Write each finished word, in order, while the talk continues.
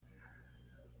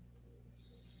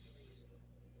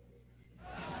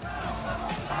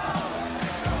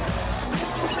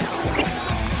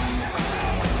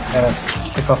Gotta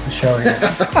kick off the show here.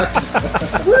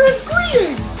 We're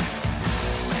agreeing.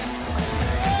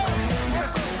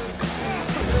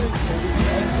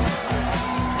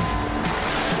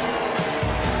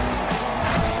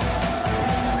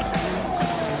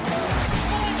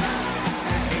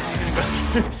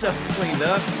 So cleaned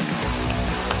up.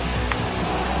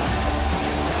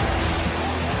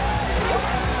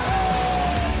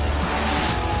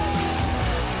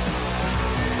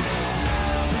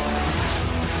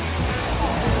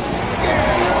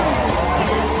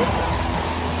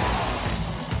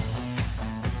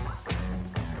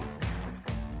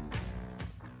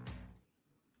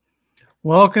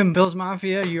 Welcome, Bills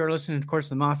Mafia. You are listening, of course, to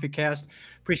the Mafia Cast.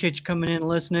 Appreciate you coming in and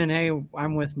listening. Hey,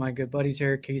 I'm with my good buddies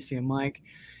here, Casey and Mike,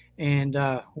 and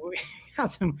we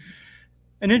got an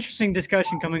interesting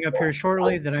discussion coming up here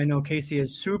shortly that I know Casey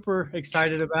is super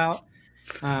excited about.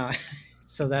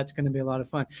 So that's going to be a lot of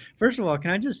fun. First of all,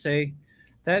 can I just say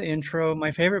that intro?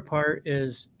 My favorite part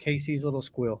is Casey's little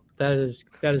squeal. That is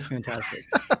fantastic.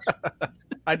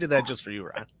 I did that just for you,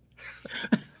 Ron.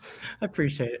 I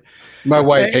appreciate it. My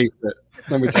wife hates it.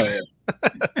 Let me tell you.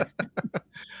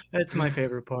 That's my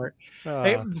favorite part.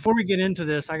 Hey, before we get into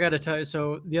this, I got to tell you.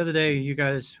 So the other day, you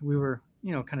guys, we were,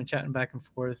 kind of chatting back and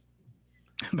forth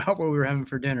about what we were having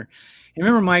for dinner. And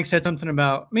remember, Mike said something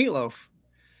about meatloaf.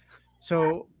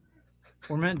 So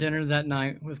we're at dinner that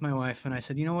night with my wife, and I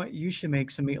said, you know what? You should make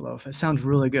some meatloaf. It sounds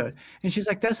really good. And she's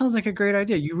like, that sounds like a great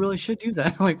idea. You really should do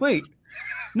that. I'm like, wait,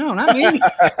 no, not me.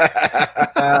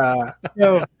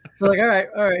 So like, all right,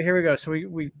 here we go. So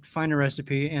we find a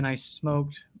recipe, and I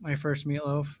smoked my first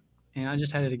meatloaf, and I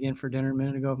just had it again for dinner a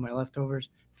minute ago with my leftovers.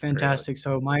 Fantastic. Really?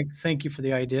 So, Mike, thank you for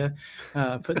the idea,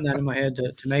 putting that in my head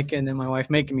to make it, and then my wife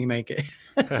making me make it.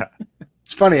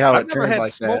 It's funny how I've it never turned had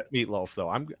like smoked that. meatloaf though.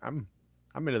 I'm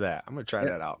into that. I'm gonna try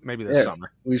that out. Maybe this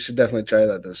summer. We should definitely try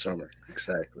that this summer.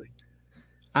 Exactly.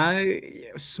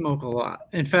 I smoke a lot.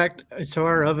 In fact, so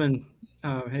our oven,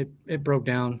 it broke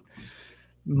down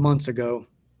months ago.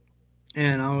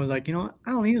 And I was like, you know what?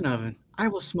 I don't need an oven. I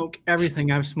will smoke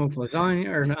everything. I've smoked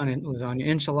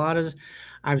enchiladas.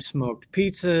 I've smoked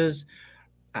pizzas,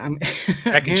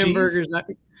 hamburgers.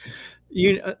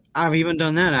 I've even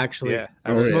done that actually. Yeah,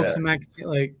 I've smoked some and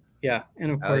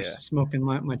of course smoking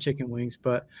my chicken wings.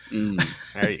 But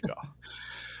there you go.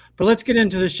 But let's get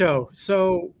into the show.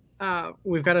 So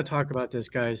we've got to talk about this,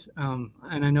 guys. And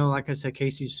I know, like I said,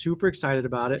 Casey's super excited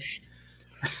about it.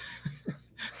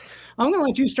 I'm going to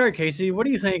let you start, Casey. What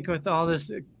do you think with all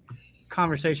this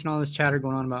conversation, all this chatter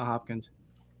going on about Hopkins?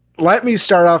 Let me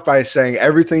start off by saying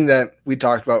everything that we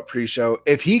talked about pre-show.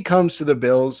 If he comes to the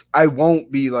Bills, I won't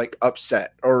be like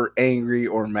upset or angry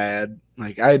or mad.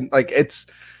 I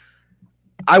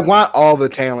want all the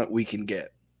talent we can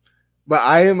get. But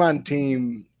I am on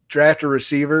team draft a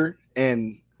receiver,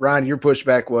 and Ron, your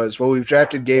pushback was, well, we've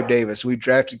drafted Gabe Davis, we've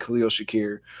drafted Khalil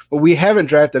Shakir, but we haven't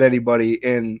drafted anybody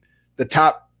in the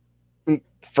top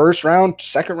first round,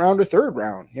 second round, or third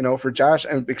round, for Josh,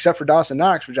 except for Dawson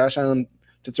Knox, for Josh Allen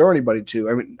to throw anybody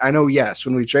to. I mean, I know, yes,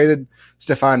 when we traded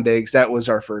Stephon Diggs, that was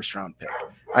our first round pick.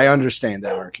 I understand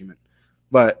that argument.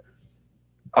 But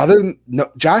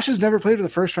Josh has never played with a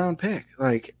first round pick.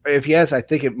 Like, if he has, I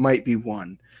think it might be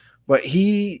one. But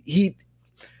I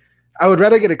would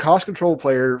rather get a cost control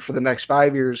player for the next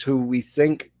 5 years who we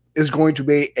think is going to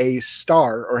be a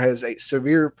star or has a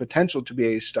severe potential to be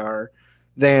a star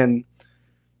than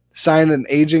sign an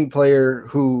aging player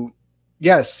who,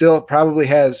 still probably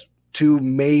has 2,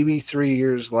 maybe 3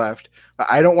 years left. But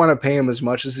I don't want to pay him as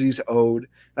much as he's owed,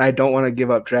 and I don't want to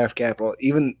give up draft capital.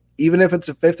 Even if it's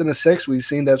a 5th and a 6th, we've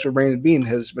seen that's where Brandon Beane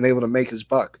has been able to make his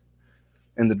buck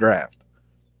in the draft.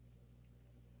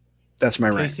 That's my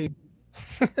rant.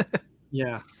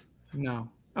 Yeah. No.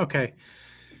 Okay.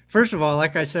 First of all,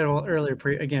 like I said earlier,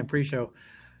 pre-show,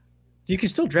 you can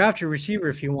still draft your receiver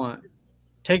if you want.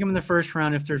 Take him in the first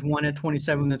round if there's one at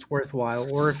 27 that's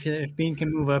worthwhile, or if Bean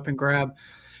can move up and grab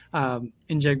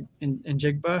Njigbo.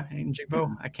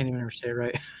 I can't even ever say it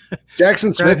right.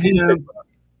 Jackson Smith,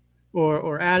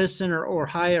 or Addison or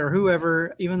Hyatt or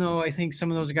whoever. Even though I think some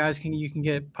of those guys you can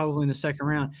get probably in the second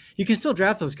round, you can still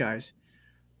draft those guys.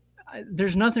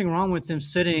 There's nothing wrong with them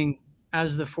sitting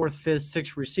as the 4th, 5th,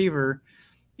 6th receiver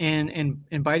and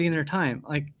biding their time.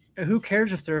 Like, who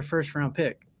cares if they're a first round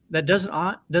pick? That does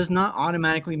not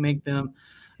automatically make them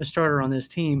a starter on this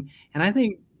team. And I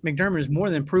think McDermott has more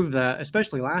than proved that,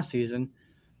 especially last season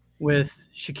with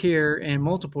Shakir and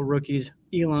multiple rookies,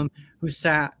 Elam, who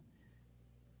sat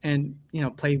and,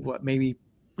 played maybe,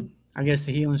 I guess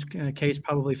the Elam's case,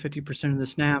 probably 50% of the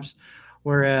snaps,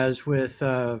 whereas with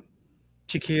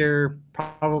Shakir,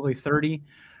 probably 30.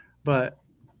 But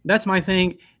That's my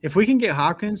thing. If we can get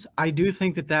Hopkins, I do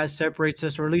think that separates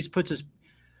us, or at least puts us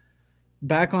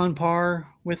back on par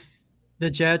with the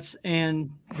Jets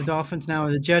and the Dolphins. Now,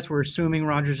 the Jets, we're assuming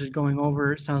Rodgers is going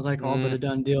over. It sounds like all but a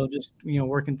done deal, just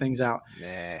working things out.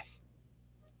 Nah.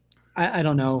 I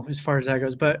don't know as far as that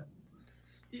goes, but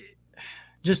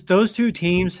just those two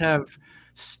teams have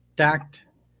stacked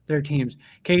their teams.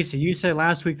 Casey, you said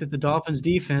last week that the Dolphins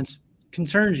defense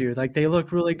concerns you. Like, they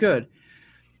looked really good.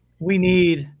 We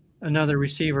need another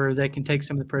receiver that can take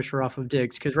some of the pressure off of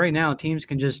Diggs, because right now teams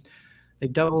can just they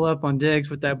double up on Diggs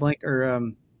with that blank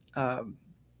or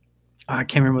I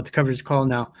can't remember what the coverage is called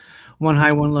now. One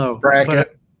high, one low.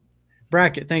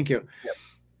 Bracket. Thank you. Yep.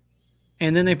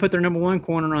 And then they put their number one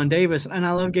corner on Davis. And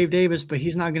I love Gabe Davis, but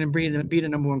he's not going to beat a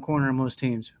number one corner on most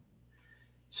teams.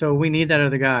 So we need that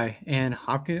other guy. And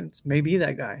Hopkins may be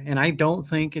that guy. And I don't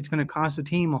think it's going to cost the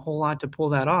team a whole lot to pull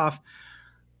that off.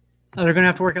 They're going to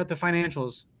have to work out the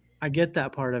financials. I get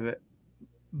that part of it.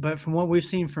 But from what we've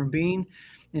seen from Bean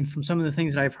and from some of the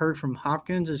things that I've heard from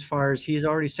Hopkins, as far as he's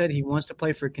already said he wants to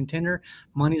play for a contender,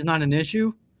 money's not an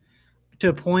issue. To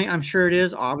a point, I'm sure it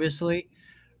is, obviously.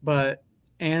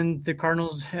 And the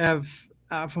Cardinals have,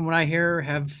 from what I hear,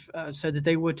 have said that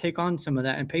they would take on some of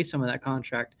that and pay some of that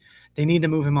contract. They need to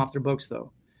move him off their books,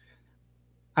 though.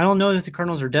 I don't know that the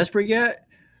Cardinals are desperate yet,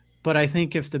 but I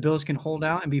think if the Bills can hold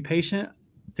out and be patient,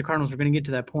 the Cardinals are going to get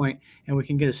to that point, and we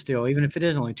can get a steal, even if it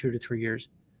is only 2 to 3 years.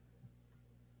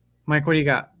 Mike, what do you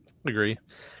got? Agree.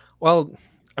 Well,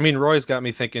 I mean, Roy's got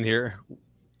me thinking here.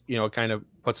 Kind of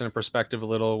puts it in perspective a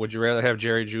little. Would you rather have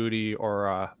Jerry Jeudy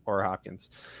or Hopkins?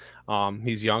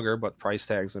 He's younger, but price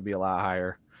tag's gonna be a lot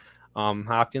higher.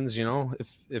 Hopkins,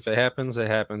 if it happens, it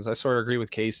happens. I sort of agree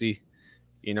with Casey.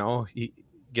 You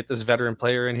get this veteran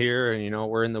player in here, and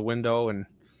we're in the window, and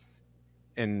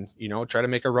try to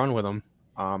make a run with him.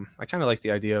 I kind of like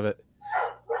the idea of it,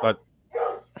 but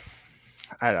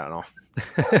I don't know.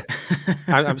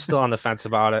 I'm still on the fence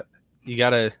about it. You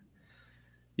gotta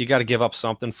give up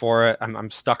something for it. I'm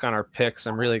stuck on our picks.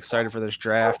 I'm really excited for this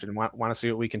draft and want to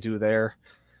see what we can do there.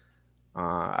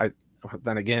 I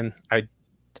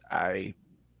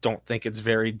don't think it's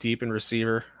very deep in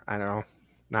receiver. I don't know,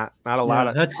 not a lot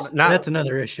of that's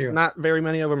another issue. Not very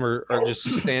many of them are just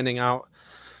standing out.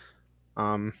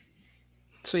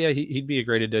 So yeah, he'd be a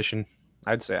great addition.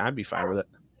 I'd say I'd be fine with it.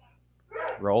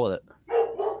 Roll with it.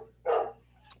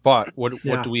 But what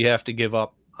do we have to give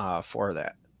up for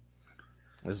that?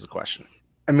 This is the question.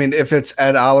 I mean, if it's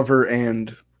Ed Oliver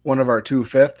and one of our 2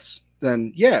 fifths,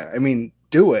 then yeah, I mean,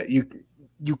 do it.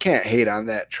 You can't hate on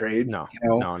that trade. No,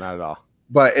 no, not at all.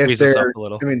 But if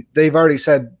they've already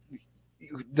said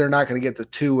they're not going to get the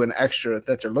 2 and extra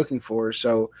that they're looking for.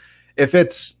 So if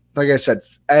it's, like I said,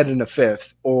 Ed and a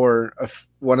 5th, or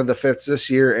one of the 5ths this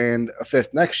year and a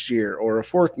 5th next year, or a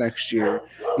 4th next year,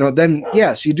 then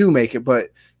yes, you do make it. But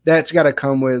that's got to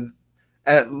come with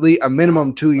at least a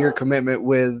minimum 2-year commitment,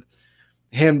 with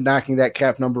him knocking that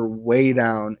cap number way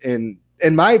down. And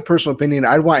in my personal opinion,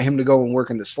 I'd want him to go and work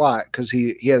in the slot, because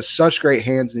he has such great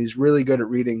hands and he's really good at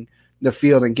reading the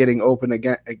field and getting open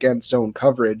against zone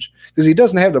coverage, because he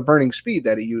doesn't have the burning speed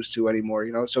that he used to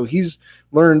anymore. So he's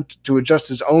learned to adjust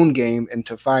his own game and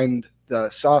to find the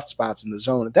soft spots in the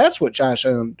zone. And that's what Josh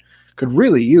Allen could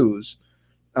really use,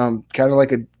 kind of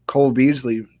like a Cole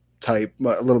Beasley type,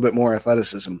 but a little bit more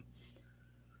athleticism.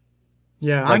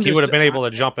 Yeah, he would have been able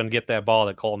to jump and get that ball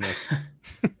that Cole missed.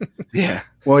 Yeah.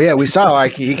 Well, yeah, we saw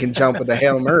he can jump with the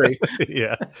Hail Murray.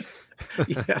 Yeah.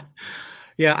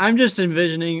 Yeah, I'm just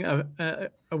envisioning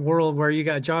a world where you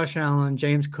got Josh Allen,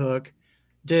 James Cook,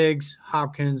 Diggs,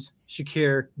 Hopkins,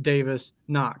 Shakir, Davis,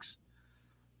 Knox.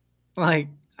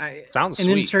 Sounds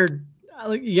sweet.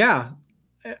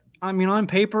 I mean, on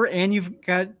paper, and you've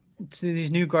got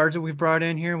these new guards that we've brought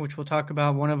in here, which we'll talk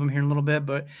about one of them here in a little bit,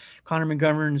 but Connor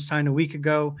McGovern signed a week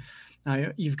ago.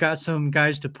 You've got some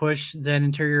guys to push that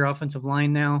interior offensive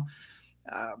line now.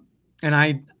 And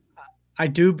I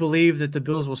do believe that the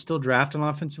Bills will still draft an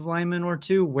offensive lineman or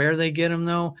 2. Where they get them,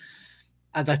 though,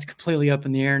 that's completely up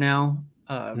in the air now.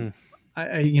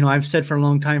 I've said for a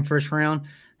long time, first round.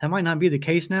 That might not be the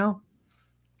case now.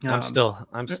 I'm still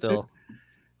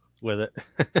with it.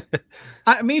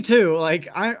 Me too.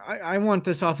 I want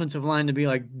this offensive line to be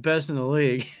like best in the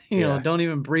league. Don't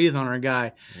even breathe on our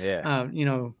guy. Yeah.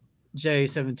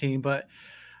 J17, but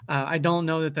I don't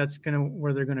know that that's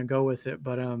where they're gonna go with it.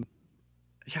 But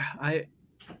I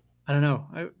don't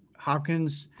know.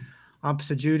 Hopkins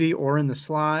opposite Jeudy, or in the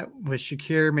slot with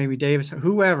Shakir, maybe Davis,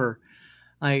 whoever.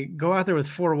 Go out there with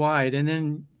 4 wide, and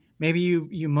then maybe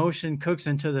you motion Cooks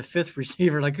into the 5th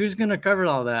receiver. Who's gonna cover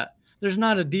all that? There's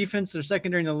not a defense or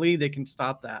secondary in the league that can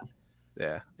stop that.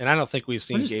 Yeah, and I don't think we've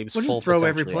seen Gabe's we'll full just throw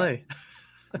potential every yet. play.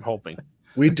 I'm hoping.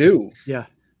 We do. Yeah.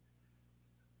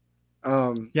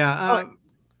 Yeah.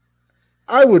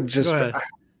 I would just. Go ahead.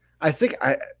 I think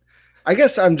I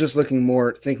guess I'm just thinking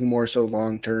more so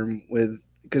long term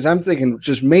because I'm thinking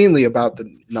just mainly about the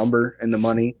number and the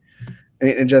money,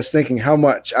 and just thinking how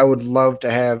much I would love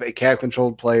to have a cap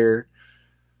controlled player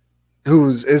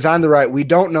is on the right. We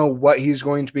don't know what he's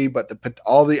going to be, but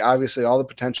obviously all the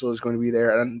potential is going to be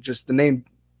there, and just the name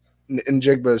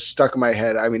Njigba is stuck in my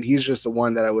head. I mean, he's just the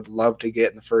one that I would love to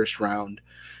get in the first round,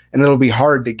 and it'll be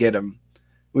hard to get him.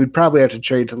 We'd probably have to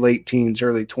trade to late teens,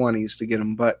 early 20s to get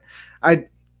him, but I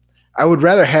would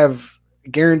rather have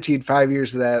guaranteed 5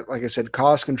 years of that, like I said,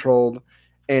 cost controlled,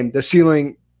 and the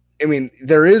ceiling. I mean,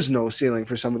 there is no ceiling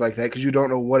for something like that because you don't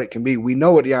know what it can be. We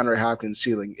know what DeAndre Hopkins'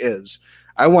 ceiling is.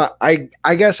 I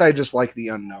guess I just like the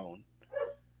unknown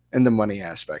and the money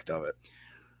aspect of it.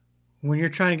 When you're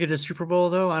trying to get a Super Bowl,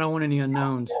 though, I don't want any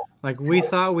unknowns. Like, we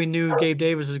thought we knew Gabe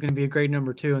Davis was going to be a great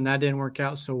number 2, and that didn't work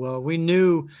out so well. We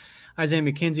knew Isaiah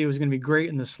McKenzie was going to be great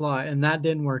in the slot, and that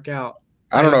didn't work out.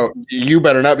 I don't know. You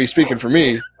better not be speaking for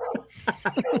me.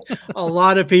 A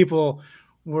lot of people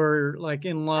were like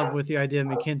in love with the idea of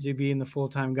McKenzie being the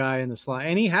full-time guy in the slot.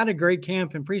 And he had a great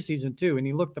camp in preseason too, and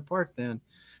he looked the part then.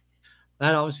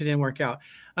 That obviously didn't work out.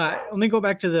 Let me go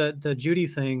back to the Judy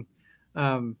thing.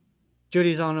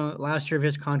 Judy's on last year of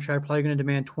his contract, probably going to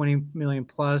demand $20 million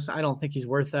plus. I don't think he's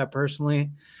worth that personally.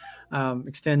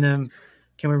 Extend him.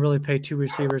 Can we really pay 2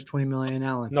 receivers $20 million,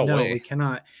 Allen? No way. We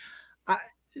cannot.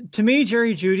 To me,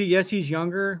 Jerry Jeudy, yes, he's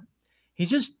younger. He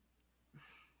just,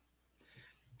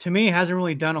 to me, hasn't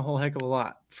really done a whole heck of a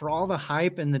lot. For all the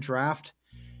hype in the draft,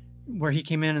 where he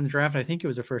came in the draft, I think it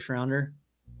was a first rounder.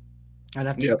 I'd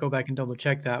have to go back and double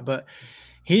check that, but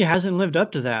he hasn't lived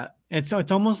up to that. And so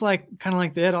it's almost like kind of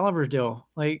like the Ed Oliver deal.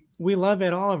 Like, we love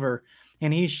Ed Oliver,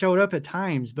 and he showed up at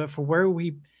times, but for where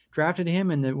we drafted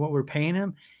him and what we're paying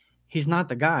him, he's not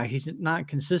the guy. He's not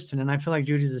consistent, and I feel like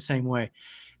Judy's the same way.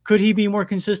 Could he be more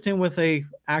consistent with a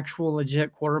actual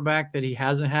legit quarterback that he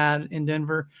hasn't had in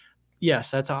Denver? Yes,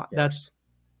 that's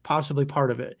possibly part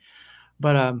of it.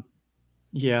 But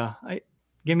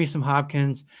give me some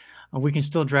Hopkins. We can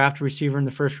still draft a receiver in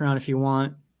the first round if you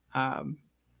want. Go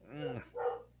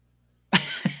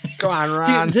on,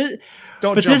 Ron.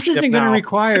 This isn't going to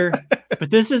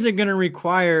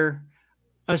require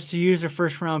us to use a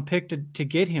first round pick to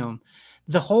get him.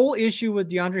 The whole issue with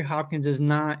DeAndre Hopkins is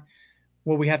not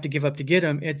what we have to give up to get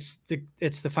him. It's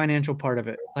the financial part of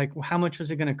it. Like, how much was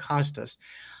it going to cost us?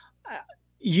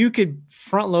 You could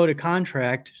front load a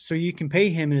contract so you can pay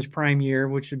him in his prime year,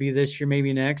 which would be this year,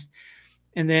 maybe next,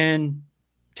 and then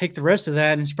take the rest of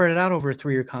that and spread it out over a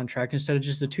 3-year contract instead of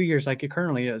just the 2 years like it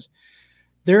currently is.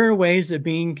 There are ways that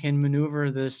Bean can maneuver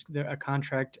a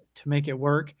contract to make it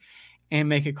work and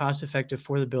make it cost effective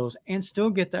for the Bills and still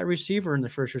get that receiver in the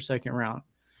first or second round.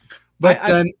 But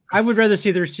I would rather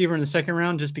see the receiver in the second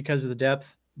round just because of the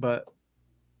depth. But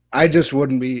I just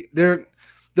wouldn't be there.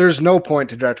 There's no point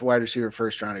to draft a wide receiver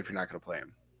first round if you're not going to play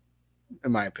him,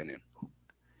 in my opinion.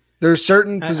 There's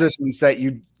certain positions that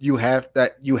you have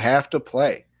to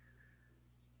play.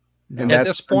 And at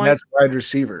this point, that's wide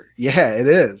receiver. Yeah, it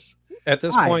is. At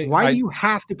this point, why do you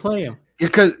have to play him?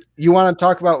 Because you want to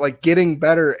talk about like getting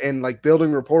better and like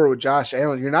building rapport with Josh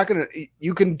Allen.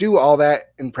 You can do all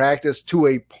that in practice to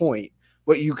a point,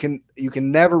 but you can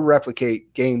never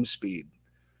replicate game speed.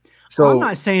 So I'm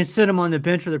not saying sit him on the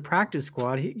bench or the practice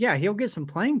squad. He'll get some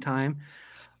playing time,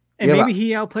 and maybe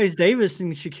he outplays Davis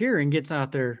and Shakir and gets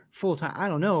out there full time. I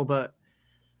don't know, but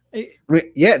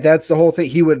that's the whole thing.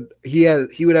 He would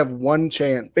have one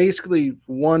chance, basically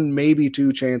one, maybe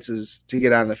 2 chances to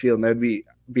get on the field, and that'd be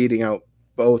beating out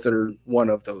both or one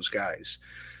of those guys.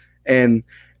 And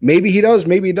maybe he does,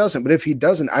 maybe he doesn't. But if he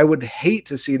doesn't, I would hate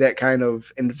to see that kind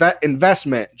of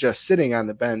investment just sitting on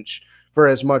the bench for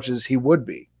as much as he would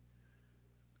be.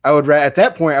 At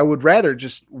that point, I would rather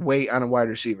just wait on a wide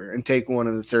receiver and take one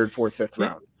in the 3rd, 4th, 5th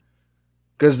round.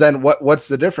 Because then what's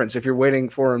the difference if you're waiting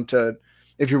for him to?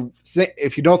 If you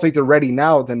don't think they're ready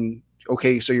now, then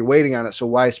okay, so you're waiting on it. So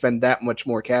why spend that much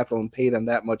more capital and pay them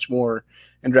that much more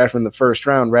and draft them in the first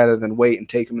round rather than wait and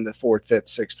take them in the 4th, 5th,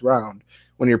 6th round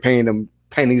when you're paying them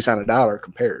pennies on a dollar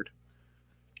compared?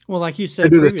 Well, like you said,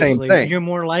 do the same thing. You're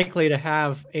more likely to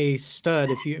have a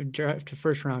stud if you draft a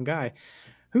first round guy.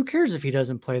 Who cares if he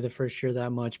doesn't play the first year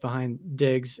that much behind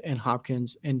Diggs and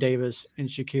Hopkins and Davis and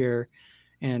Shakir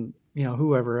and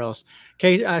whoever else?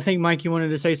 Okay, I think Mike, you wanted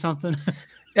to say something.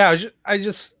 Yeah, I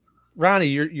just Ronnie,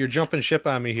 you're jumping ship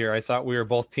on me here. I thought we were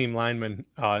both team linemen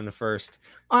in the first.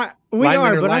 We Lineman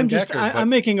are, or but linebacker, I'm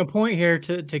making a point here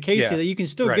to Casey Yeah, that you can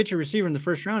still right. get your receiver in the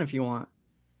first round if you want.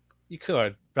 You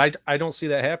could, but I don't see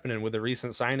that happening with the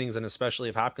recent signings, and especially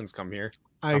if Hopkins comes here.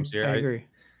 I agree.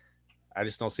 I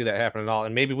just don't see that happening at all.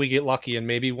 And maybe we get lucky, and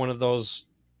maybe one of those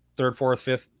third, fourth,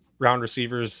 fifth round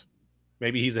receivers,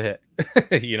 maybe he's a hit.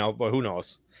 But who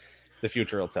knows? The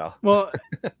future will tell. Well,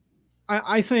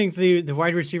 I think the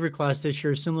wide receiver class this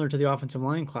year is similar to the offensive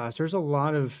line class. There's a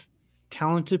lot of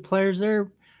talented players there,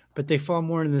 but they fall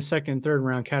more in the second and third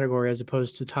round category as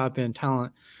opposed to top end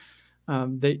talent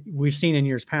that we've seen in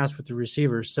years past with the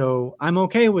receivers. So I'm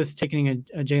okay with taking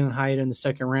a Jalen Hyatt in the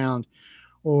second round,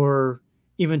 or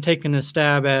even taking a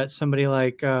stab at somebody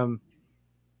like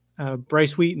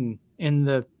Bryce Wheaton in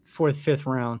the fourth, fifth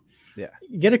round. Yeah,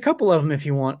 get a couple of them if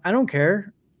you want. I don't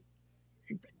care.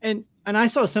 And I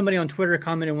saw somebody on Twitter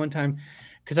commented one time,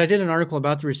 because I did an article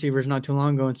about the receivers not too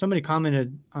long ago, and somebody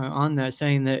commented on that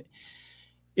saying that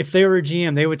if they were a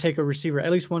GM, they would take a receiver,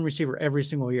 at least one receiver every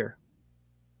single year.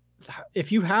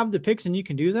 If you have the picks and you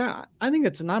can do that, I think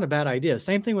that's not a bad idea.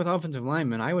 Same thing with offensive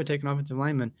linemen. I would take an offensive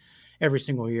lineman every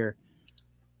single year.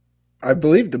 I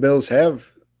believe the Bills have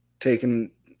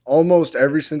taken almost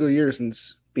every single year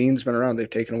since Bean's been around. They've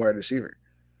taken a wide receiver.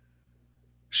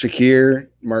 Shakir,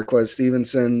 Marquez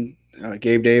Stevenson,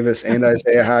 Gabe Davis, and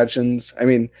Isaiah Hodgins. I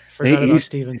mean,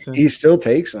 he still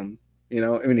takes them.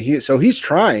 I mean, he's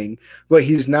trying, but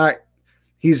he's not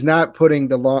putting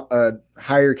the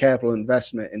higher capital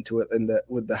investment into it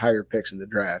with the higher picks in the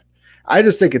draft. I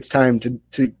just think it's time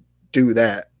to do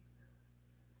that.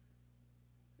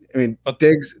 I mean,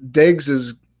 Diggs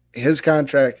is his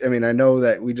contract. I mean, I know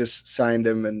that we just signed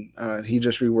him and he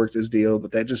just reworked his deal,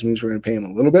 but that just means we're going to pay him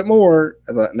a little bit more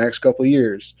the next couple of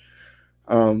years.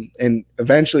 And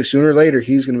eventually, sooner or later,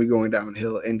 he's going to be going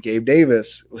downhill. And Gabe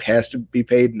Davis has to be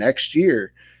paid next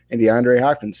year. And DeAndre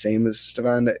Hopkins, same as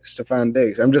Stephon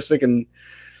Diggs. I'm just thinking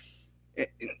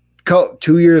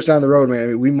 2 years down the road, man, I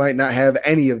mean, we might not have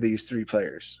any of these three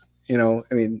players. I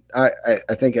mean, I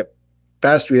think at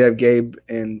best we have Gabe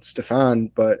and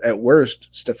Stephon, but at worst,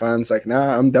 Stephon's like,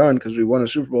 nah, I'm done because we won a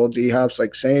Super Bowl. D-Hop's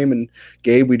like, same. And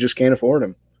Gabe, we just can't afford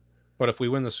him. But if we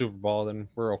win the Super Bowl, then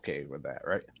we're okay with that,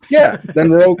 right? Yeah, then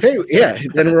we're okay. Yeah,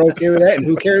 then we're okay with that. And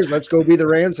who cares? Let's go be the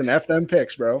Rams and F them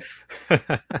picks, bro.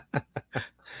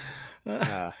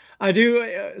 I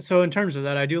do. So in terms of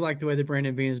that, I do like the way that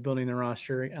Brandon Beane is building the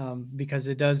roster because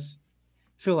it does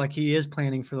feel like he is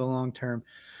planning for the long term.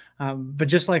 But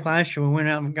just like last year, we went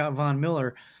out and got Von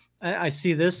Miller. I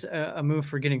see this a move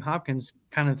for getting Hopkins,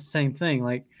 kind of the same thing.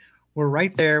 Like, we're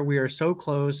right there. We are so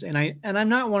close. And I'm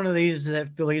not one of these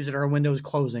that believes that our window is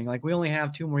closing. Like, we only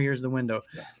have 2 more years of the window.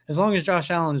 Yeah. As long as Josh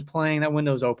Allen is playing, that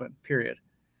window's open, period.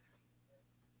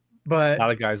 But a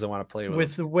lot of guys that want to play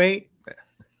with the weight.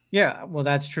 Yeah, well,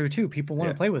 that's true too. People want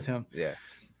to play with him. Yeah.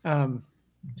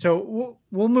 So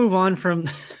we'll move on from,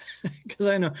 because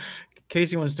I know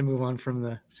Casey wants to move on from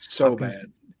the so Hopkins. Bad.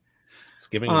 It's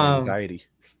giving him anxiety.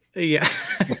 Yeah.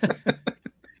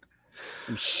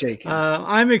 I'm shaking.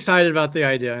 I'm excited about the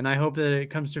idea, and I hope that it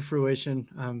comes to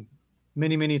fruition.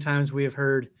 Many times we have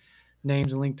heard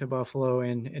names linked to Buffalo,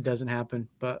 and it doesn't happen,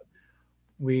 but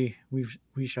we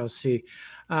shall see.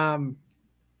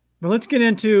 But let's get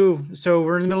into, so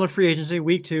we're in the middle of free agency,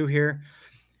 week 2 here.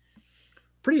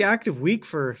 Pretty active week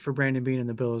for Brandon Beane and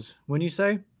the Bills, wouldn't you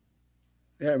say?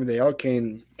 Yeah, I mean, they all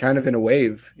came kind of in a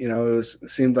wave. It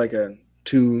seemed like a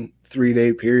 2-3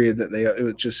 day period that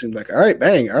it just seemed like, all right,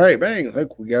 bang.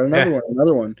 Look, we got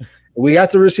another one. We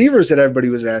got the receivers that everybody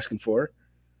was asking for.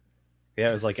 Yeah,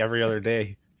 it was like every other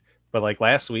day. But like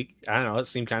last week, I don't know, it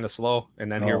seemed kind of slow.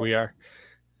 And then here we are.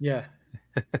 Yeah.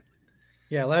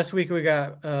 Yeah, last week we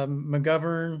got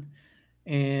McGovern,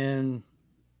 and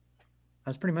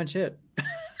that's pretty much it.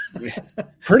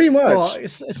 Pretty much. Well,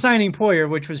 signing Poyer,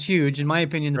 which was huge, in my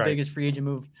opinion, the biggest free agent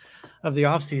move of the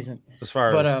offseason. As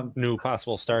far as new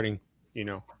possible starting,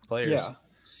 players.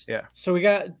 Yeah. So we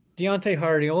got Deontay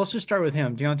Hardy. Well, let's just start with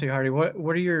him. Deontay Hardy. What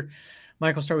are your –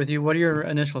 Michael, start with you. What are your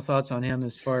initial thoughts on him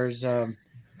as far as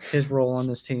his role on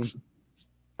this team?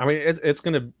 I mean, it's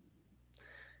going to –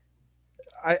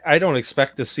 I don't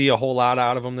expect to see a whole lot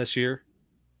out of him this year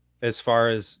as far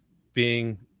as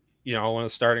being, one of the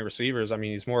starting receivers. I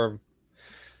mean, he's more of,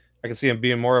 I can see him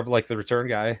being more of like the return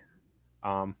guy.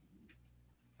 I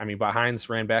mean, but Hines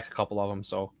ran back a couple of them,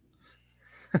 so.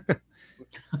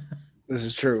 This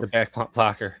is true. The back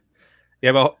blocker.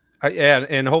 Yeah, but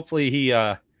and hopefully he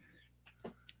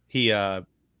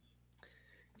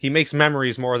makes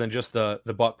memories more than just the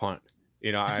butt punt.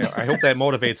 You know, I hope that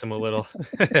motivates him a little,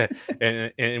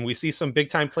 and we see some big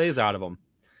time plays out of him.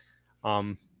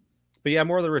 But yeah,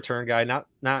 more of the return guy, not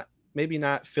maybe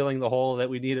not filling the hole that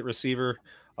we need at receiver.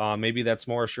 Maybe that's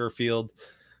more Sherfield.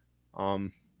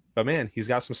 But man, he's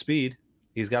got some speed.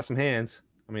 He's got some hands.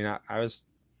 I mean, I was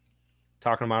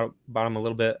talking about him a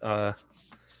little bit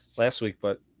last week,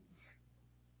 but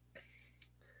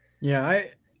yeah,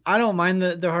 I don't mind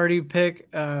the Hardy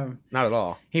pick. Not at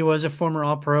all. He was a former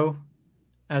All-Pro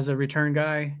as a return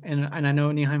guy, and I know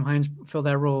Nyheim Hines filled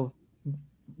that role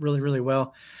really, really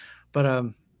well. But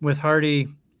with Hardy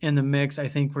in the mix, I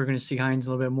think we're going to see Hines a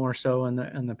little bit more so on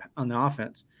the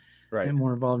offense, Right, and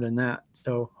more involved in that.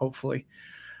 So hopefully,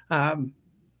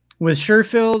 with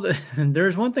Sherfield,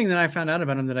 there's one thing that I found out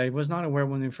about him that I was not aware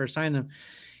when we first signed him.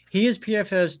 He is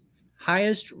PFF's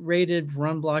highest rated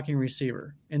run blocking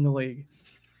receiver in the league.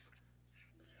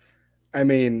 I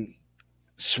mean,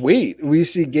 sweet. We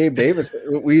see Gabe Davis.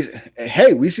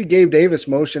 We see Gabe Davis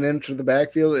motion into the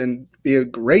backfield and be a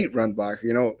great run blocker.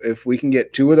 You know, if we can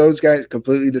get two of those guys,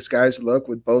 completely disguised look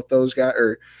with both those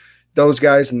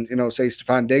guys, and say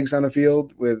Stephon Diggs on the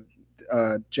field with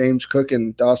James Cook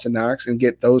and Dawson Knox, and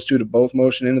get those two to both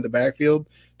motion into the backfield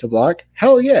to block.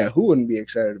 Hell yeah, who wouldn't be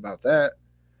excited about that?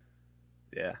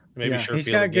 Yeah, maybe He's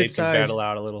Sherfield got and good Gabe can size. battle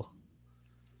out a little,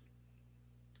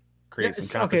 create some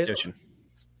competition.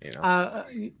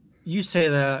 You say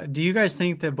that. Do you guys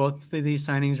think that both of these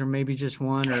signings are maybe just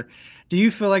one, or do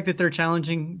you feel like that they're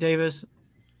challenging Davis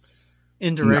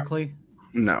indirectly?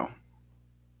 No.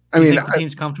 I mean, think the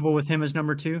team's comfortable with him as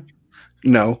number 2?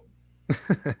 No.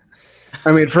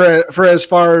 I mean, for as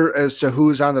far as to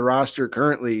who's on the roster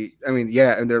currently, I mean,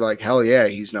 yeah, and they're like, hell yeah,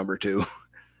 he's number 2.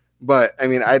 But I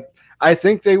mean, I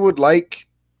think they would like,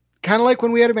 kind of like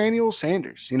when we had Emmanuel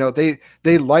Sanders. You know, they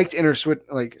liked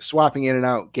swapping in and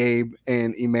out Gabe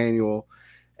and Emmanuel,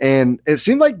 and it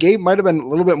seemed like Gabe might have been a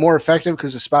little bit more effective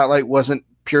because the spotlight wasn't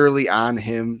purely on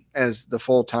him as the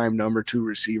full-time number 2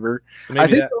 receiver. I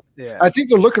think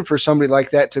they're looking for somebody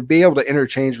like that to be able to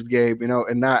interchange with Gabe,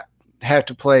 and not have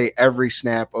to play every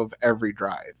snap of every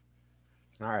drive.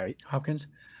 All right, Hopkins.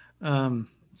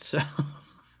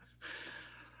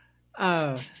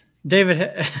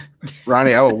 David,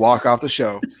 Ronnie, I will walk off the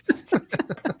show.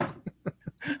 I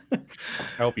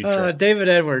hope you try. David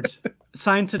Edwards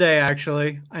signed today,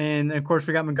 actually, and of course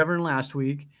we got McGovern last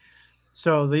week.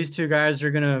 So these two guys are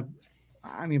gonna,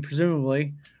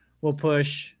 presumably, will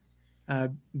push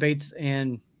Bates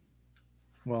and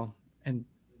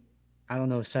I don't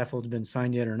know if Saffold's been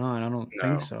signed yet or not. I don't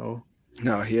think so.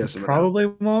 No, he hasn't. Probably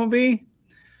won't be.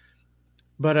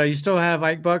 But you still have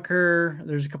Ike Bucker.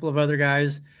 There's a couple of other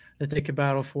guys that they could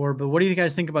battle for. But what do you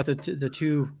guys think about the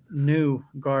two new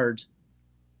guards?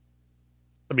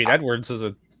 I mean, Edwards is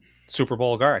a Super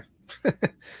Bowl guard. I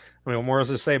mean, what more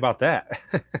does it say about that?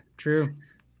 True.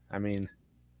 I mean,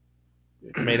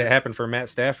 it made it happen for Matt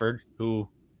Stafford, who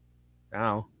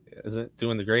now isn't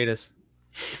doing the greatest.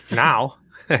 Now,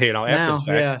 after the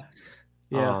fact.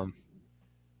 Yeah.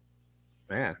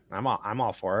 Man, I'm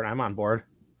all for it. I'm on board.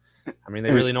 I mean,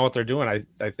 they really know what they're doing.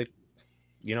 I think,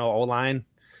 O-line,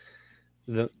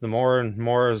 the more and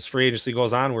more as free agency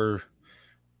goes on, we're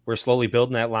slowly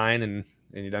building that line, and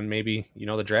then maybe,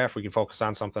 the draft, we can focus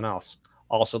on something else.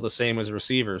 Also the same as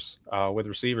receivers, with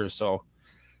receivers. So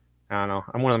I don't know.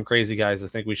 I'm one of them crazy guys that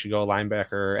think we should go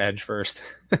linebacker or edge first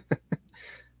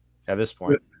at this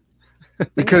point.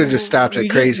 We could have just stopped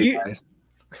at crazy guys.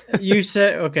 You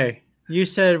said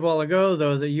a while ago,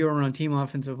 though, that you were on team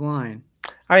offensive line.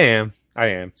 I am.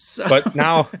 So. But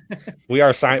now we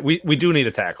are signed. We do need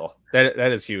a tackle.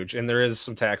 That is huge. And there is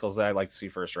some tackles that I'd like to see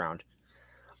first round.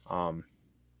 But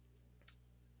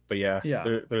yeah.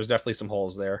 There's definitely some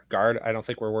holes there. Guard, I don't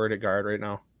think we're worried at guard right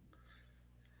now.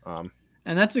 And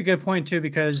that's a good point too,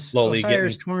 because slowly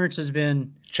Osiris Torrance has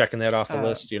been checking that off the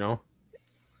list,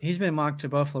 He's been mocked to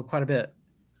Buffalo quite a bit.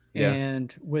 Yeah.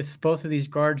 And with both of these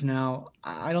guards now,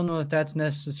 I don't know if that's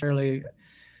necessarily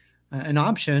an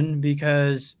option,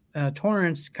 because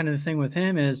Torrance, kind of the thing with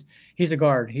him is he's a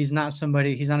guard. He's not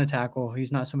a tackle.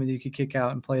 He's not somebody you could kick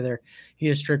out and play there. He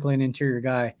is strictly an interior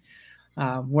guy.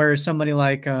 Whereas somebody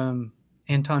like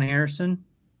Anton Harrison,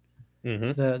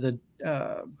 the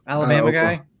Alabama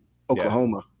guy.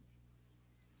 Oklahoma.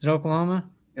 Is it Oklahoma?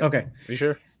 Yep. Okay. Are you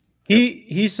sure?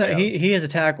 He is a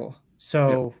tackle.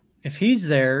 So if he's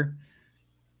there,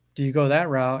 do you go that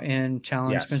route and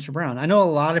challenge Spencer Brown? I know a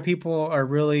lot of people are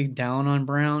really down on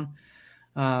Brown.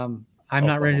 I'm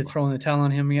not ready to throw in the towel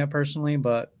on him yet personally,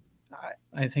 but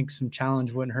I think some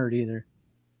challenge wouldn't hurt either.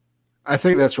 I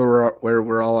think that's where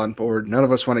we're all on board. None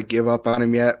of us want to give up on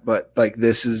him yet, but like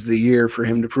this is the year for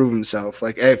him to prove himself.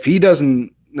 Like if he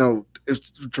doesn't,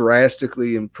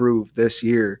 drastically improve this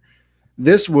year,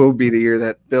 this will be the year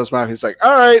that Bills Mafia's like,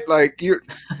 all right, like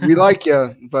we like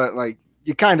you, but like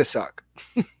you kind of suck.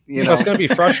 It's going to be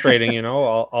frustrating,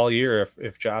 all year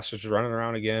if Josh is running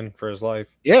around again for his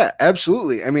life. Yeah,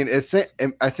 absolutely. I mean,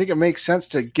 I think it makes sense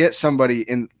to get somebody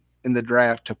in the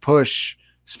draft to push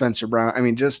Spencer Brown. I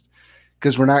mean, just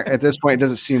because we're not at this point, it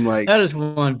doesn't seem like that is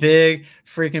one big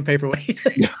freaking paperweight.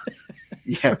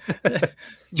 Yeah.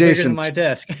 Jason, my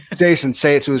desk. Jason,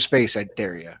 say it to his face. I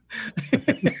dare you.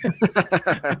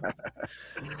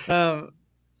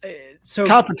 So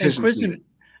competition.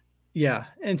 Yeah,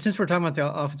 and since we're talking about the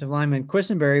offensive lineman,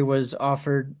 Quisenberry was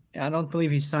offered. I don't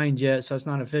believe he's signed yet, so it's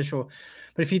not official.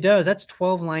 But if he does, that's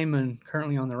 12 linemen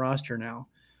currently on the roster now.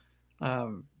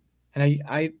 And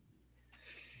they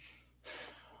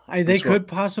could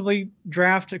possibly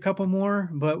draft a couple more,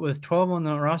 but with 12 on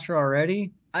the roster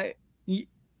already,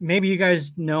 maybe you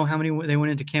guys know how many they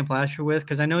went into camp last year with,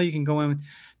 because I know you can go in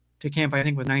to camp, I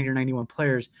think, with 90 or 91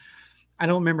 players. I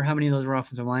don't remember how many of those were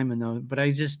offensive linemen, though, but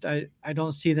I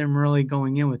don't see them really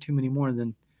going in with too many more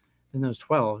than those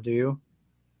 12. Do you?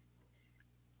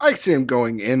 I see him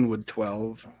going in with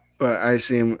 12, but I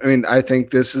see him. I mean, I think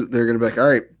they're going to be like, all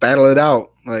right, battle it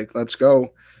out. Like, let's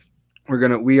go.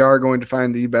 We are going to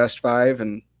find the best 5.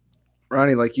 And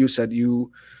Ronnie, like you said,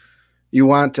 you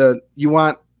want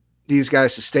these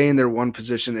guys to stay in their one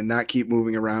position and not keep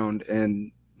moving around,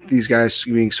 and these guys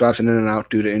being swapped in and out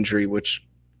due to injury, which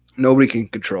nobody can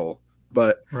control.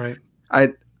 But right,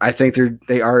 I think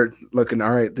they are looking,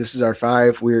 all right, this is our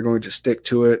 5. We are going to stick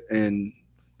to it, and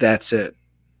that's it.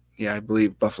 Yeah, I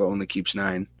believe Buffalo only keeps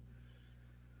 9.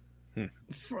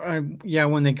 Yeah,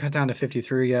 when they cut down to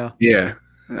 53, yeah. Yeah,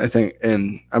 I think,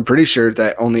 and I'm pretty sure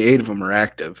that only 8 of them are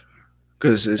active,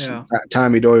 because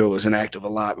Tommy Doyle was inactive a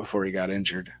lot before he got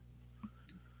injured.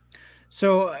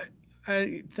 So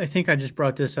I think I just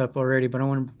brought this up already, but I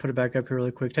want to put it back up here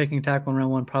really quick. Taking a tackle in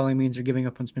round 1 probably means they're giving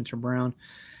up on Spencer Brown.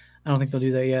 I don't think they'll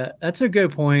do that yet. That's a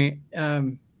good point.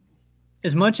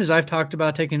 As much as I've talked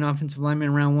about taking an offensive lineman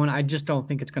in round 1, I just don't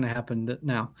think it's going to happen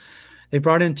now. They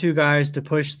brought in 2 guys to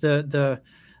push the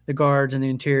guards in the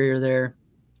interior there.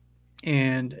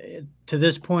 And to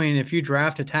this point, if you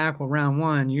draft a tackle round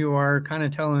 1, you are kind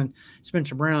of telling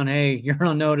Spencer Brown, hey, you're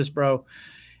on notice, bro.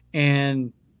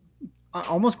 And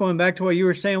almost going back to what you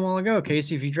were saying a while ago,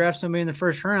 Casey, if you draft somebody in the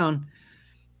first round,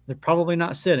 they're probably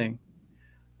not sitting.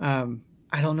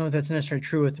 I don't know if that's necessarily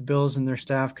true with the Bills and their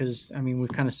staff, because, I mean,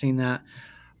 we've kind of seen that.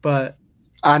 But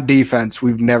on defense,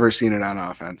 we've never seen it on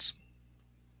offense.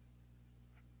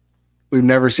 We've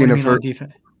never seen it for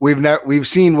defense. We've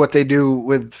seen what they do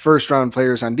with first-round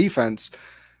players on defense.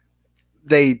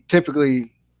 They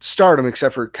typically start them,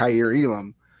 except for Kyer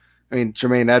Elam. I mean,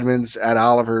 Jermaine Edmonds, Ed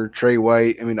Oliver, Trey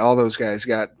White. I mean, all those guys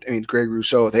Greg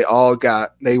Rousseau.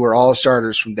 They were all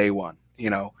starters from day one,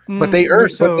 But they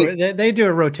earned. They do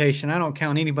a rotation. I don't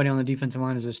count anybody on the defensive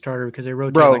line as a starter because they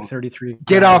rotate like 33.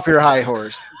 Get off your high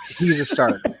horse. He's a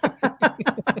starter.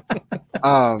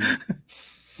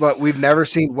 But we've never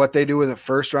seen what they do with a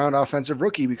first-round offensive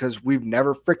rookie because we've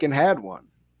never freaking had one.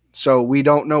 So we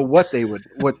don't know what they would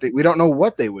we don't know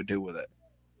what they would do with it.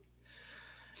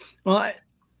 Well,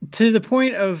 to the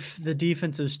point of the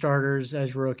defensive starters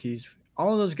as rookies,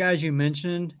 all of those guys you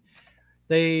mentioned,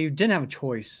 they didn't have a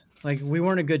choice. Like, we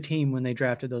weren't a good team when they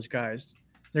drafted those guys.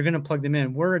 They're going to plug them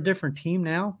in. We're a different team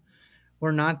now.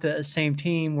 We're not the same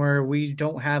team where we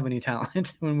don't have any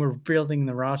talent when we're building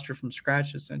the roster from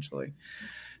scratch, essentially.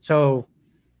 So,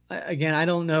 again, I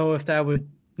don't know if that would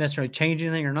necessarily change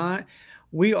anything or not.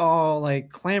 We all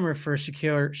clamor for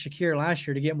Shakir last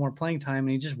year to get more playing time,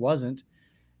 and he just wasn't.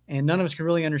 And none of us can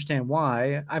really understand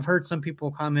why. I've heard some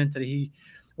people comment that he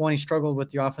struggled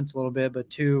with the offense a little bit, but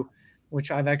 2,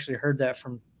 which I've actually heard that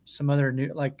from some other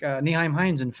Nyheim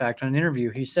Hines, in fact, on an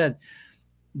interview, he said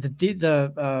the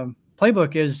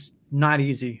playbook is not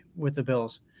easy with the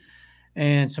Bills.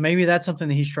 And so maybe that's something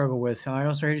that he struggled with. I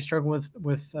also heard he struggled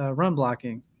with run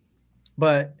blocking.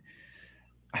 But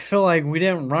I feel like we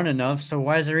didn't run enough, so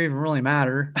why does it even really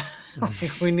matter?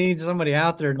 We need somebody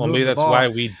out there to move maybe the that's ball. why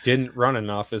we didn't run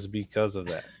enough, is because of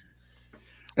that.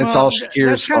 It's all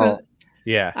Shakir's fault.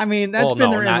 Yeah. I mean, that's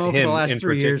been their MO for the last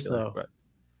 3 years, though. But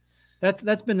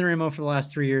That's been their MO for the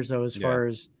last 3 years, though, as far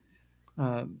as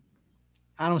I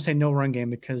don't say no run game,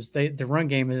 because the run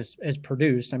game is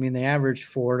produced. I mean, they average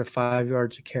 4 to 5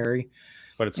 yards a carry.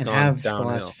 But it's gone downhill. The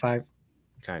last 5.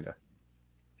 Kind of.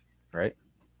 Right?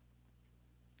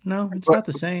 No, it's not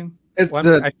the same.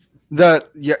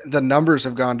 The numbers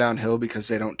have gone downhill because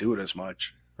they don't do it as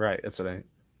much. Right. That's what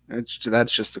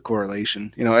That's just the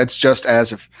correlation. It's just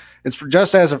as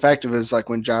effective as like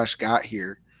when Josh got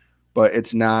here, but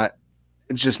it's not.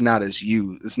 It's just not as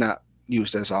used. It's not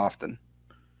used as often.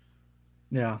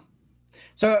 Yeah.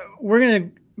 So we're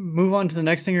gonna move on to the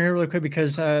next thing here really quick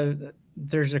because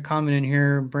there's a comment in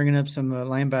here bringing up some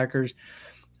linebackers.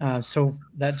 So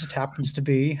that just happens to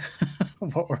be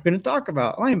what we're going to talk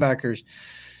about, linebackers.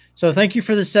 So thank you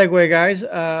for the segue, guys.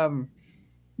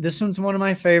 This one's one of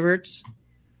my favorites.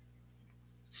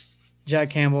 Jack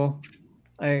Campbell.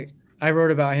 I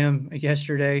wrote about him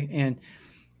yesterday, and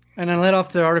I led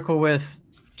off the article with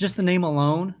just the name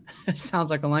alone. It sounds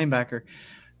like a linebacker.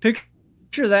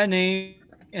 Picture that name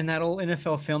in that old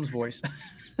NFL Films voice.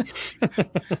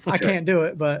 I can't do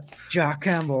it, but Jack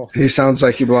Campbell. He sounds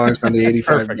like he belongs on the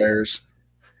 85 Bears.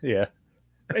 Yeah.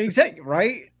 Exactly,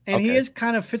 right? And he is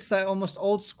kind of fits that almost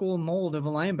old school mold of a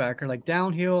linebacker, like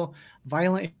downhill,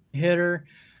 violent hitter.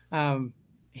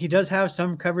 He does have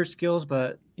some coverage skills,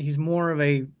 but he's more of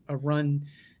a run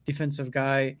defensive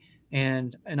guy.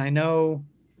 And I know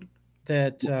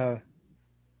that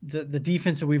the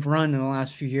defense that we've run in the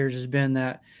last few years has been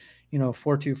that,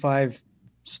 4-2-5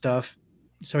 stuff.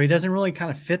 So he doesn't really kind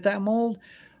of fit that mold.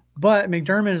 But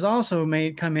McDermott has also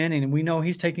come in, and we know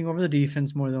he's taking over the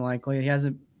defense more than likely. He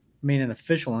hasn't made an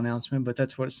official announcement, but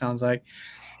that's what it sounds like.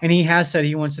 And he has said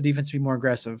he wants the defense to be more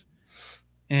aggressive.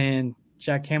 And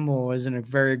Jack Campbell isn't a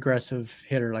very aggressive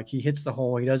hitter. Like, he hits the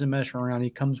hole. He doesn't mess around.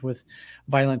 He comes with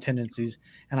violent tendencies.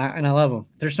 And I love him.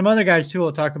 There's some other guys, too,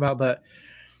 we'll talk about. But,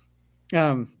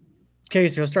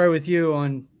 Casey, I'll start with you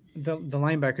on the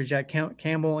linebacker, Jack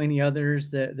Campbell. Any others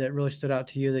that really stood out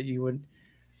to you that you would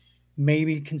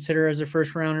maybe consider as a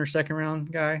first round or second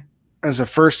round guy? As a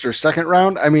first or second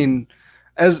round? I mean,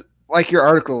 as like your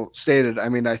article stated, I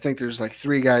mean, I think there's like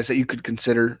three guys that you could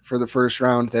consider for the first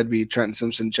round. That'd be Trenton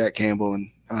Simpson, Jack Campbell,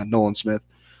 and Nolan Smith.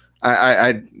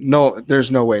 I know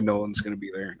there's no way Nolan's going to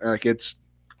be there. Like,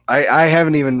 I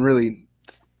haven't even really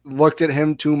looked at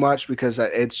him too much because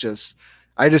it's just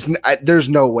there's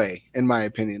no way, in my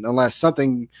opinion, unless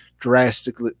something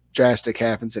drastic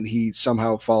happens and he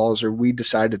somehow falls or we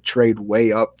decide to trade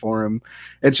way up for him.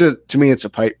 It's just, to me, it's a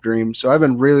pipe dream. So I've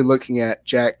been really looking at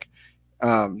Jack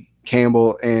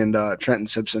Campbell and Trenton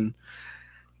Simpson.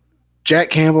 Jack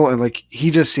Campbell, and like,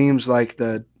 he just seems like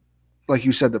like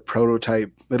you said, the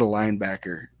prototype middle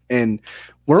linebacker. And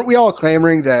weren't we all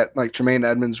clamoring that like Tremaine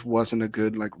Edmonds wasn't a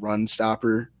good like run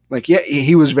stopper? Like, yeah,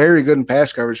 he was very good in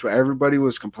pass coverage, but everybody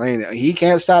was complaining. He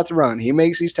can't stop the run. He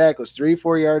makes these tackles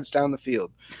 3-4 yards down the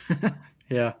field.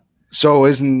 Yeah. So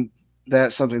isn't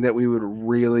that something that we would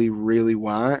really, really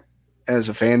want as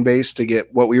a fan base to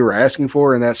get what we were asking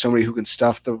for? And that's somebody who can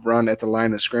stuff the run at the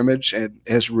line of scrimmage and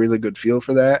has really good feel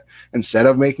for that instead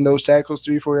of making those tackles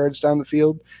 3-4 yards down the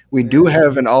field. We do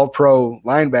have an all-pro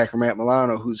linebacker, Matt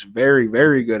Milano, who's very,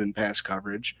 very good in pass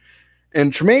coverage.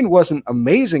 And Tremaine wasn't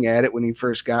amazing at it when he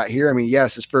first got here. I mean,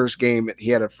 yes, his first game, he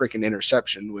had a freaking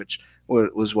interception, which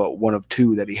was one of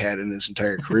two that he had in his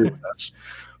entire career with us.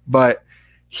 But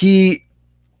I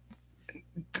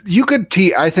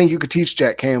think you could teach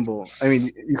Jack Campbell. I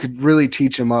mean, you could really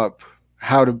teach him up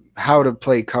how to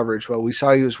play coverage well. We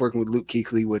saw he was working with Luke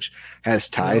Kuechly, which has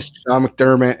ties to Sean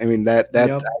McDermott. I mean,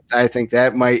 I think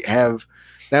that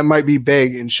might be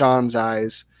big in Sean's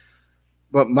eyes.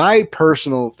 But my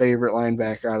personal favorite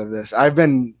linebacker out of this, I've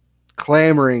been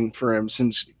clamoring for him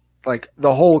since like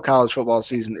the whole college football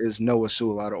season, is Noah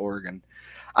Sewell out of Oregon.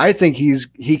 I think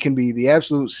he can be the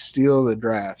absolute steal of the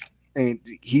draft. And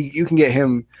you can get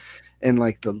him in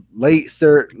like the late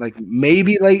third, like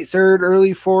maybe late third,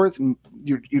 early fourth.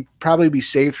 You'd probably be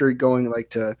safer going like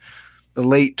to the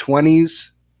late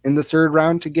 20s in the third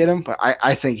round to get him. But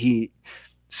I think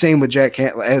same with Jack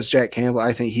Campbell,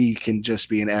 I think he can just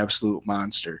be an absolute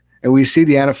monster. And we see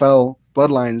the NFL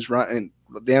bloodlines run, and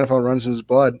the NFL runs in his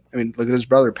blood. I mean, look at his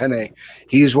brother Penei.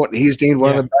 He's deemed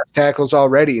one of the best tackles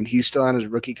already, and he's still on his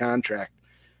rookie contract.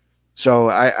 So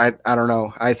I don't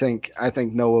know. I think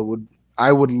Noah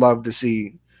I would love to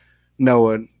see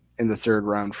Noah in the third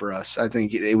round for us. I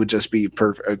think it would just be a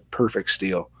perfect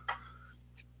steal.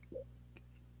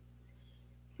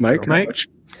 Mike?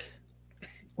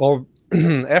 Well,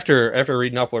 after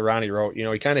reading up what Ronnie wrote, he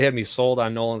kind of had me sold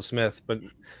on Nolan Smith, but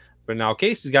now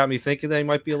Casey's got me thinking that he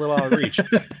might be a little out of reach.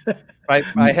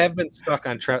 I have been stuck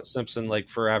on Trent Simpson like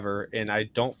forever, and I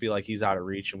don't feel like he's out of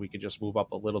reach, and we could just move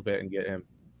up a little bit and get him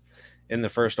in the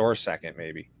first or second,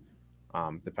 maybe,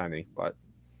 depending. But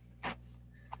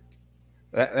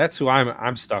that's who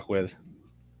I'm stuck with.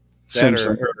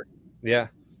 Simpson. Yeah.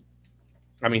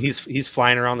 I mean, he's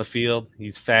flying around the field.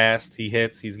 He's fast. He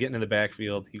hits. He's getting in the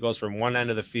backfield. He goes from one end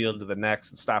of the field to the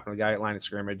next and stopping the guy at line of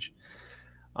scrimmage.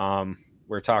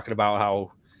 We're talking about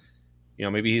how,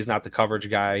 maybe he's not the coverage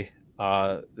guy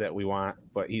that we want,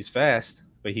 but he's fast.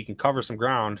 But he can cover some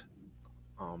ground.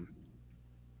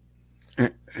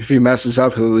 If he messes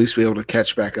up, he'll at least be able to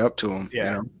catch back up to him.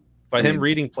 Yeah. But him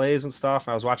reading plays and stuff,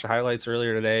 I was watching highlights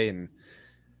earlier today, and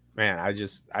man, I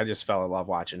just fell in love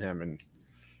watching him, and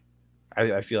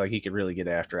I feel like he could really get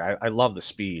after it. I love the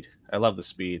speed. I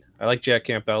like Jack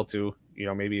Campbell too.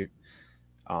 Maybe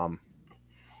a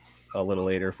little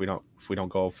later if we don't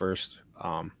go first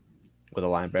with a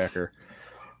linebacker.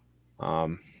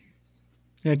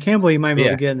 Yeah, Campbell, you might be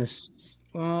able to get in this.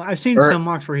 Well, I've seen some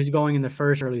mocks where he's going in the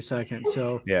first, early second.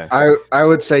 So yeah, I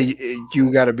would say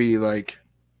you got to be like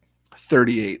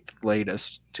 38th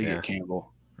latest to get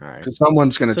Campbell. All right, because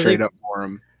someone's going to trade up for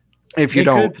him. If you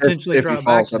don't, if he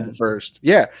falls out the first.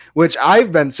 Yeah, which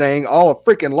I've been saying all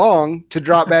freaking long to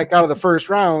drop back out of the first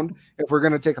round if we're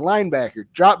going to take a linebacker.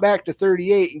 Drop back to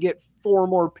 38 and get 4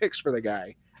 more picks for the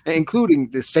guy, including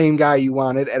the same guy you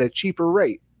wanted at a cheaper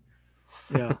rate.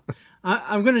 Yeah.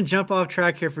 I'm going to jump off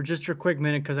track here for just a quick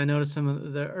minute because I noticed some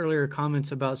of the earlier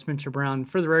comments about Spencer Brown.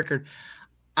 For the record,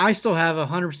 I still have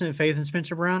 100% faith in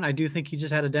Spencer Brown. I do think he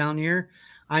just had a down year.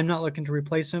 I'm not looking to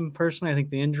replace him personally. I think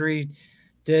the injury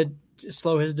did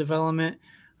slow his development.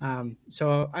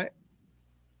 So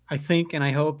I think and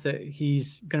I hope that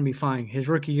he's going to be fine. His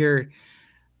rookie year,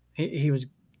 he was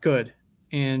good.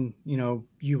 And,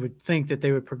 you would think that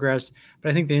they would progress.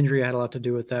 But I think the injury had a lot to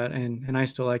do with that. And I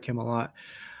still like him a lot.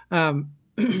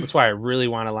 That's why I really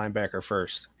want a linebacker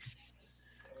first.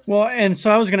 Well, and so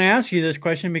I was going to ask you this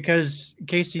question because,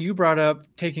 Casey, you brought up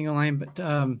taking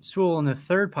a Sewell in the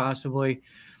third possibly.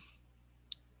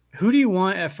 Who do you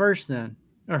want at first then?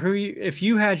 Or if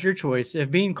you had your choice,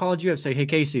 if Bean called you up, say, hey,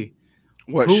 Casey,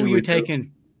 who are you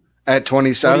taking? At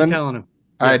 27? What are you telling him?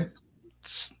 I'd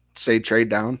say trade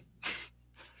down.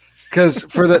 Because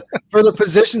for the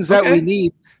positions that we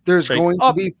need, there's going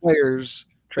to be players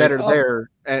that are there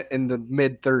in the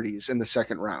mid-30s in the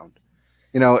second round.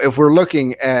 If we're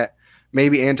looking at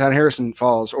maybe Anton Harrison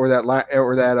falls or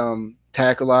that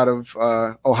tackle out of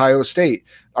Ohio State,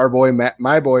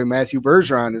 my boy Matthew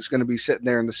Bergeron is going to be sitting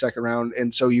there in the second round,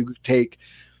 and so you take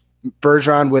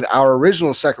Bergeron with our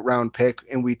original second round pick,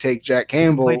 and we take Jack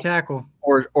Campbell, play tackle,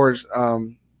 or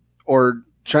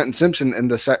Trenton Simpson in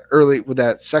the early with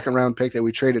that second round pick that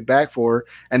we traded back for,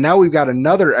 and now we've got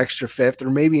another extra fifth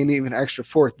or maybe an even extra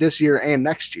fourth this year and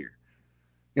next year.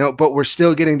 But we're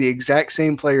still getting the exact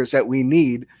same players that we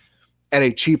need at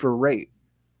a cheaper rate.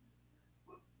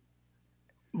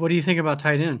 What do you think about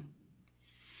tight end?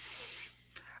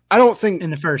 I don't think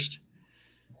in the first.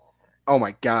 Oh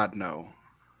my God, no!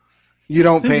 You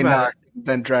don't pay knock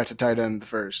then draft a tight end in the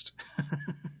first.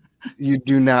 You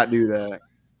do not do that.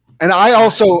 And I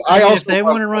also if they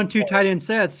want to run 2 tight end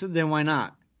sets, then why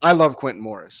not? I love Quentin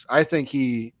Morris. I think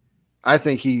he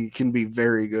can be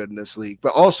very good in this league.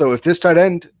 But also, if this tight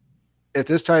end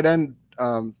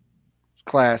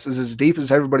class is as deep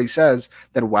as everybody says,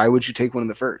 then why would you take one in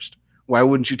the first? Why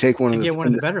wouldn't you take one of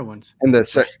the better ones?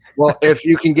 Well, if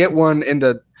you can get one in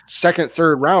the second,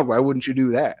 third round, why wouldn't you do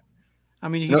that? I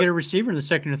mean, you can get a receiver in the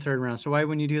second or third round, so why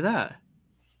wouldn't you do that?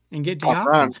 And get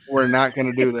Hopkins? We're not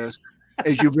going to do this.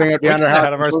 As you bring up DeAndre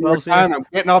Hopkins one more time, I'm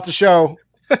getting off the show.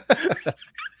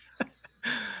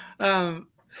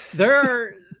 There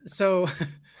are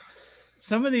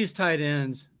some of these tight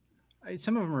ends,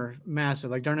 some of them are massive.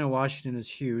 Like Darnell Washington is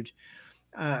huge.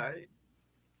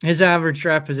 His average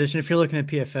draft position, if you're looking at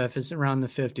PFF, is around the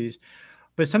 50s.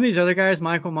 But some of these other guys,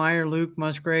 Michael Mayer, Luke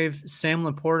Musgrave, Sam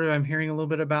Laporta, I'm hearing a little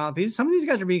bit about. Some of these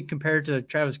guys are being compared to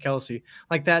Travis Kelce,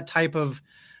 like that type of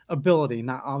ability.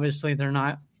 Not obviously they're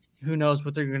not. Who knows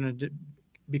what they're going to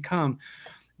become.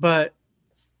 But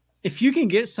if you can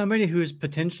get somebody who's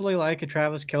potentially like a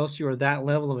Travis Kelce or that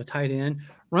level of a tight end,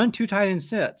 run 2 tight end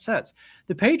sets.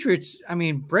 The Patriots, I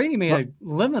mean, Brady made a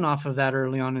living off of that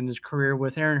early on in his career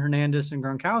with Aaron Hernandez and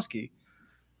Gronkowski.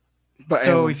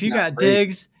 So if you got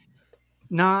Diggs,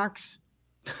 Knox,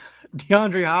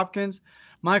 DeAndre Hopkins,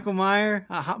 Michael Mayer,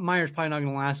 Mayer's probably not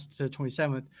going to last to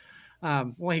 27th.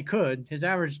 Well, he could. His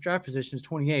average draft position is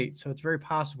 28, so it's very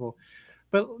possible.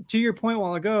 But to your point a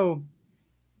while ago,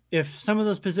 if some of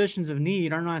those positions of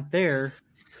need are not there,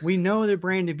 we know that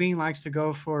Brandon Beane likes to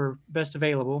go for best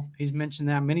available. He's mentioned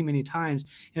that many, many times.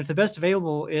 And if the best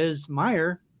available is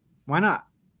Mayer, why not?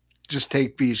 Just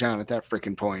take Bijan at that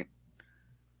freaking point.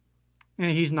 And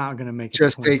he's not going to make it.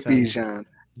 Just take Bijan.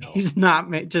 No. He's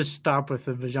not. Just stop with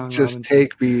the Bijan. Just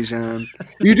take Bijan.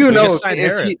 You do know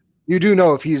You do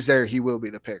know if he's there, he will be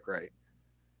the pick, right?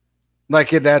 Like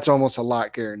that's almost a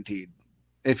lot guaranteed.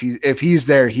 If he's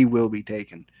there, he will be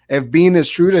taken. If Bean is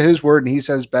true to his word and he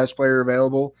says best player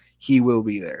available, he will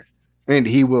be there. And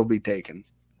he will be taken.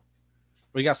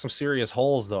 We got some serious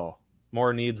holes, though.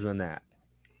 More needs than that.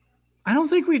 I don't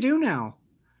think we do now.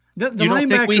 The you don't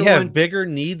think we linebacker have bigger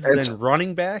needs than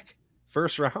running back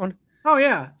first round? Oh,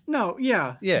 yeah. No,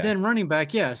 yeah. Then running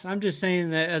back, yes. I'm just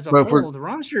saying that as a whole, the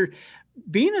roster,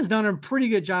 Bean has done a pretty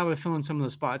good job of filling some of the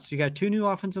spots. You got 2 new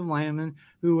offensive linemen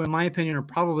who, in my opinion, are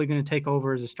probably going to take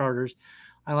over as the starters.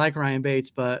 I like Ryan Bates,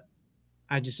 but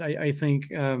I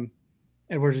think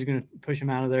Edwards is going to push him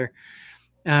out of there.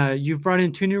 You've brought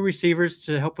in 2 new receivers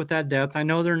to help with that depth. I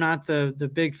know they're not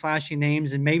the big flashy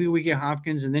names, and maybe we get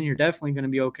Hopkins, and then you're definitely going to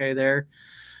be okay there.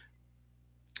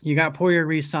 You got Poyer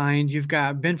re-signed. You've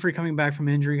got Benford coming back from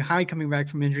injury, Hyde coming back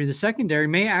from injury. The secondary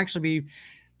may actually be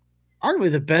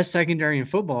arguably the best secondary in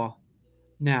football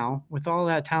now with all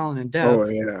that talent and depth. Oh,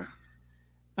 yeah.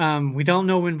 We don't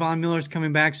know when Von Miller's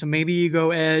coming back, so maybe you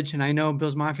go edge, and I know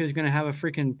Bills Mafia is going to have a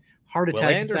freaking heart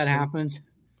attack if that happens.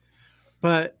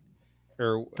 But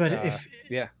Mike,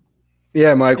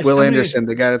 Will Anderson,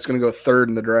 the guy that's going to go 3rd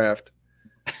in the draft.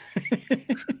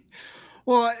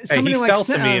 Well, somebody he fell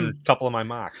to me in a couple of my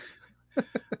mocks.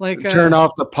 Like turn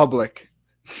off the public.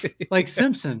 Like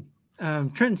Simpson,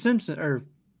 Trenton Simpson, or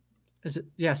is it?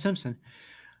 Yeah, Simpson.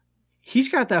 He's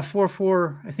got that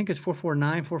 4.4. I think it's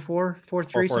 4.49, 4.4,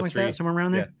 4.3, something like that, somewhere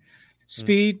around there. Yeah.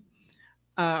 Speed.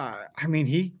 I mean,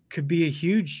 he could be a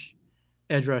huge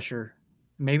edge rusher.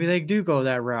 Maybe they do go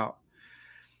that route,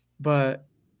 but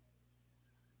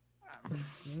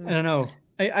I don't know.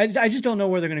 I just don't know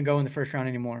where they're going to go in the first round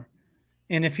anymore.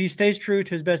 And if he stays true to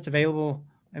his best available,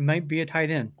 it might be a tight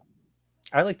end.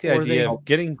 I like the idea of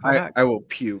getting. I will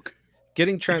puke.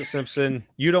 Getting Trent Simpson.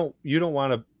 You don't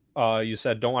want to. You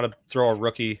said don't want to throw a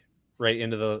rookie right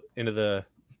into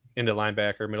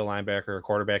linebacker, middle linebacker, or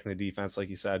quarterback in the defense, like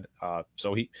you said.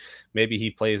 So he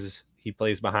plays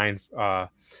behind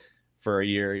for a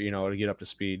year, to get up to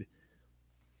speed.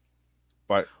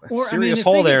 But serious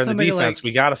hole there in the defense,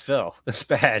 we got to fill. It's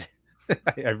bad.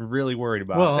 I'm really worried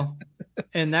about it. Well,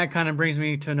 and that kind of brings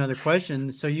me to another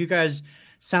question. So you guys,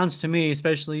 sounds to me,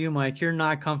 especially you, Mike, you're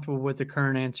not comfortable with the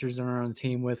current answers that are on the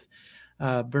team with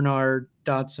Bernard,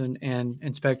 Dotson, and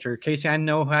Spector. Casey, I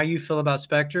know how you feel about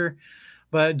Spector,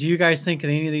 but do you guys think that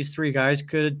any of these 3 guys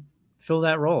could fill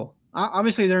that role?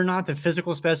 Obviously, they're not the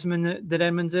physical specimen that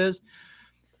Edmonds is,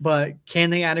 but can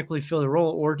they adequately fill the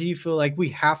role, or do you feel like we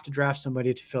have to draft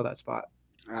somebody to fill that spot?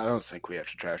 I don't think we have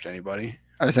to draft anybody.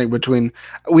 I think I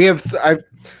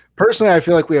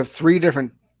feel like we have 3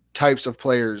 different types of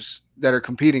players that are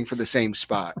competing for the same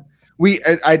spot.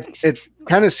 It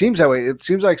kind of seems that way. It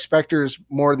seems like Spector is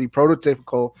more the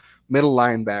prototypical middle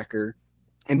linebacker,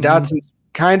 and Dotson's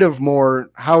kind of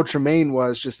more how Tremaine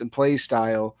was just in play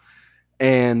style,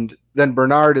 and then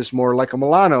Bernard is more like a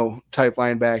Milano type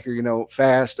linebacker,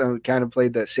 fast, kind of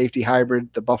played that safety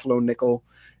hybrid, the Buffalo nickel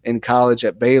in college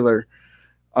at Baylor.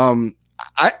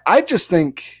 I just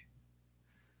think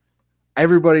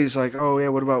everybody's like, oh yeah,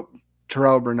 what about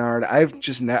Terrell Bernard? I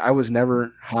was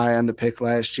never high on the pick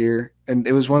last year, and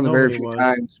it was one of the very few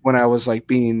times when I was like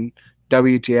being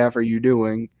WTF are you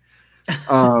doing?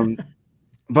 But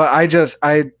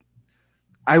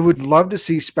I would love to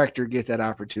see Spector get that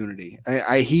opportunity.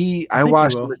 I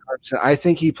watched him. I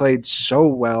think he played so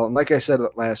well, and like I said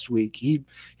last week, he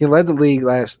led the league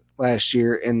last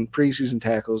year in preseason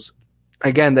tackles.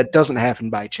 Again, that doesn't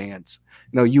happen by chance.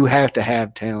 You have to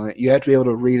have talent. You have to be able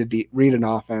to read an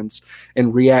offense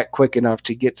and react quick enough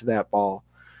to get to that ball.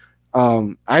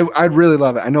 I'd really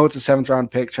love it. I know it's a 7th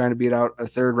round pick trying to beat out a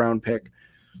 3rd round pick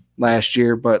last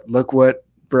year, but look what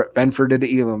Benford did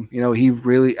to Elam.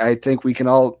 I think we can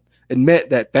all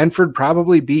admit that Benford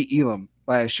probably beat Elam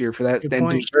last year for that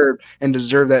and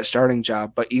deserved that starting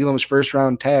job. But Elam's 1st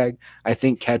round tag, I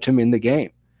think, kept him in the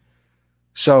game.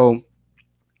 So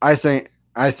I think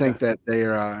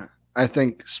that I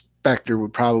think Spector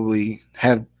would probably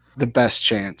have the best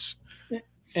chance.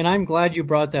 And I'm glad you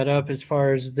brought that up as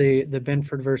far as the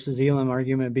Benford versus Elam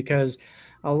argument, because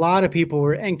a lot of people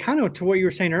were, and kind of to what you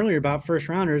were saying earlier about first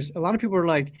rounders, a lot of people were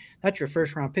like, that's your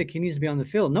 1st round pick. He needs to be on the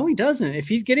field. No, he doesn't. If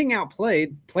he's getting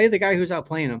outplayed, play the guy who's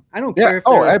outplaying him. I don't care if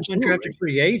they're a undrafted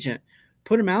free agent.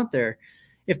 Put him out there.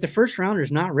 If the first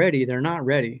rounder's not ready, they're not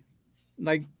ready.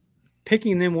 Like,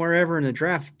 picking them wherever in the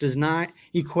draft does not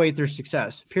equate their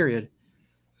success, period.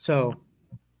 So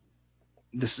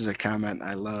this is a comment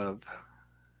I love.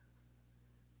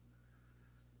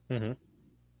 Mm-hmm.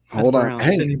 Hold on. Brown,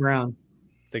 hey. Sidney Brown.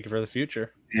 Thinking for the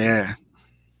future. Yeah.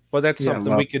 Well, that's Yeah.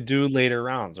 something we could do later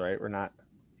rounds, right? We're not.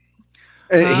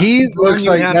 He looks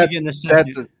you would like have to get in the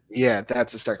second.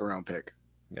 that's a second round pick.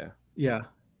 Yeah,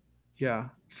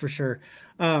 for sure.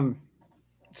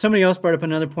 Somebody else brought up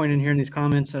another point in here in these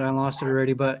comments that I lost it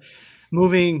already, but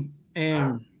moving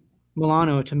and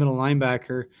Milano to middle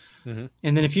linebacker. Mhm.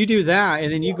 And then if you do that,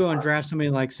 and then you go and draft somebody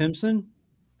like Simpson,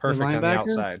 Perfect on the linebacker?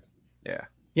 outside. Yeah.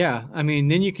 Yeah, I mean,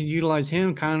 then you can utilize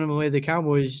him kind of the way the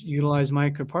Cowboys utilize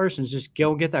Micah Parsons. Just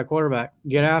go get that quarterback,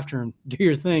 get after him, do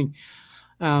your thing.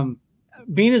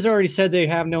 Bean has already said they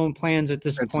have no plans at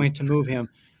this point to move him.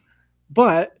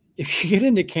 But if you get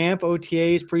into camp,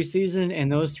 OTAs, preseason,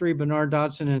 and those three, Bernard,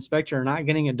 Dotson, and Spector, are not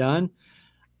getting it done,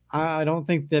 I don't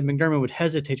think that McDermott would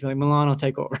hesitate to be like, Milano,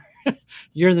 take over.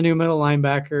 You're the new middle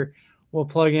linebacker. We'll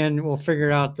plug in. We'll figure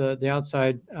out the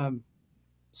outside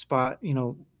spot,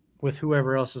 with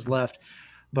whoever else is left.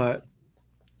 But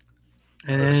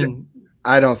and then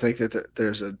I don't think that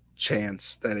there's a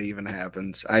chance that it even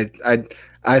happens.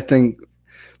 I think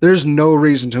there's no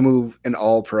reason to move an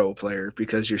all-pro player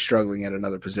because you're struggling at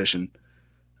another position.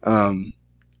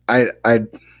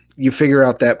 You figure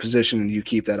out that position and you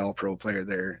keep that all-pro player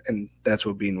there, and that's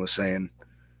what Bean was saying.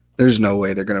 There's no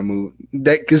way they're going to move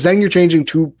that because then you're changing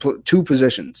two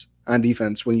positions on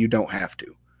defense when you don't have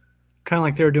to. Kind of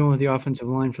like they were doing with the offensive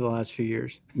line for the last few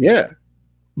years. Yeah.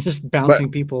 Just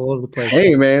bouncing people all over the place.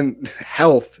 Hey, man,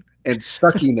 health and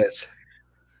suckiness.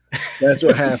 That's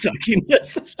what happens.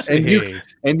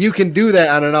 Suckiness. And you can do that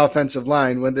on an offensive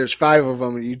line when there's 5 of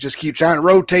them and you just keep trying to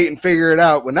rotate and figure it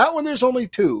out, but not when there's only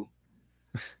 2.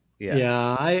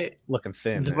 Yeah, looking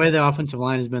thin. The way the offensive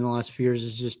line has been the last few years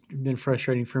has just been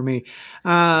frustrating for me.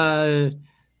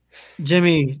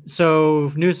 Jimmy,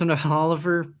 so Newsome to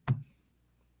Oliver?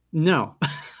 No.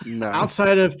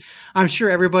 Outside of, I'm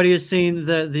sure everybody has seen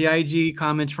the IG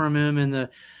comments from him and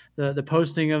the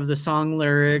posting of the song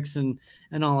lyrics and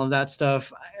all of that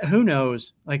stuff. Who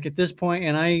knows? Like at this point,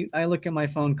 and I look at my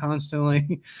phone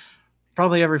constantly,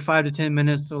 probably every 5 to 10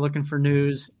 minutes, so looking for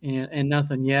news and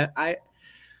nothing yet.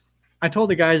 I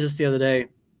told the guys this the other day.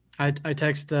 I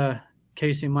text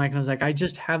Casey and Mike, and I was like, I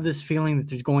just have this feeling that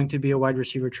there's going to be a wide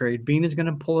receiver trade. Bean is going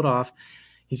to pull it off.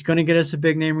 He's going to get us a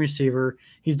big name receiver.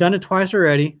 He's done it twice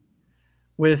already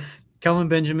with Kelvin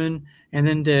Benjamin and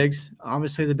then Diggs.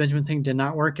 Obviously, the Benjamin thing did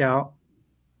not work out.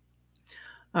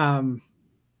 Lions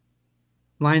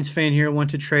fan here want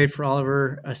to trade for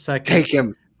Oliver a second. Take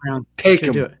him. Round. Take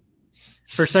him. Do it.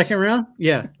 For second round?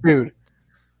 Yeah. Dude,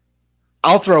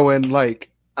 I'll throw in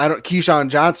Keyshawn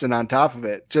Johnson on top of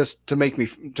it just to make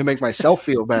myself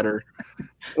feel better.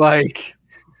 Like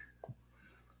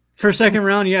for second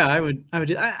round, yeah, I would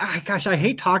do. Gosh, I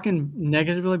hate talking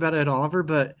negatively about Ed Oliver,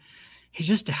 but he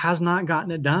just has not gotten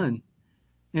it done.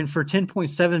 And for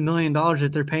 $10.7 million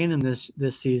that they're paying him this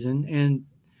season, and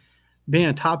being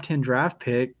a top 10 draft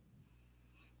pick,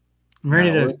 I'm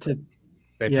ready to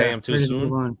they pay him too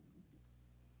soon.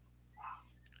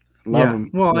 Love him.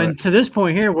 Well, and to this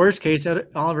point here, worst case,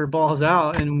 Oliver balls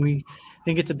out, and we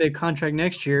think it's a big contract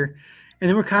next year, and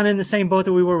then we're kind of in the same boat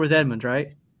that we were with Edmonds, right?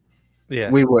 Yeah,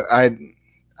 we would. I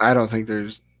don't think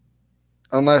there's,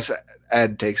 unless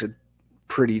Ed takes a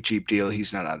pretty cheap deal,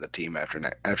 he's not on the team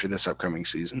after this upcoming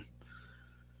season.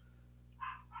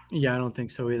 Yeah, I don't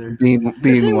think so either.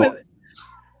 The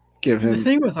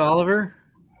thing with Oliver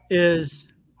is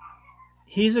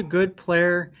he's a good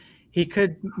player. He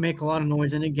could make a lot of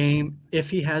noise in a game if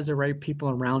he has the right people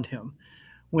around him.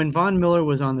 When Von Miller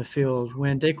was on the field,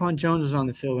 when Daquan Jones was on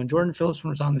the field, when Jordan Phillips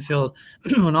was on the field,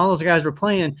 when all those guys were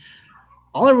playing,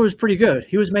 Oliver was pretty good.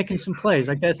 He was making some plays.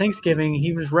 Like that Thanksgiving,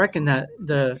 he was wrecking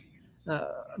the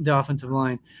offensive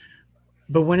line.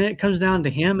 But when it comes down to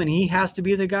him and he has to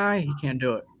be the guy, he can't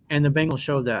do it. And the Bengals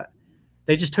showed that.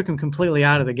 They just took him completely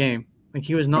out of the game. Like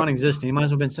he was non-existent. He might as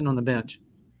well have been sitting on the bench.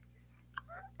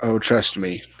 Oh, trust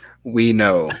me. We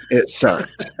know it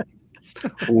sucked.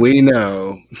 We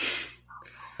know.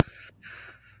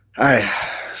 I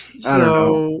don't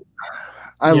know.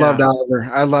 I loved Oliver.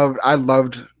 I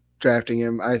loved drafting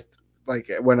him.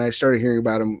 When I started hearing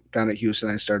about him down at Houston,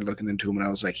 I started looking into him and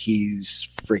I was like, he's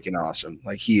freaking awesome.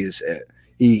 Like he is it.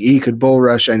 He could bull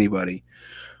rush anybody.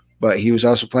 But he was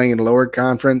also playing in a lower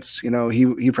conference.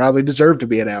 He probably deserved to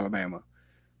be at Alabama,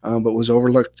 but was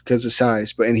overlooked because of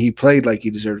size. And he played like he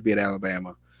deserved to be at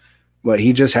Alabama. But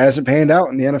he just hasn't panned out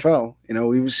in the NFL.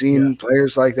 We've seen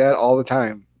players like that all the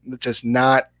time. Just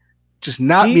not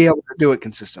be able to do it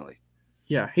consistently.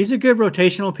 Yeah, he's a good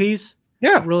rotational piece.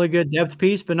 Yeah. Really good depth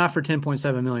piece, but not for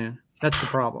 $10.7 million. That's the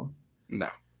problem. No.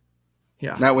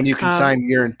 Yeah. Not when you can sign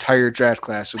your entire draft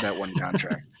class with that one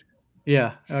contract.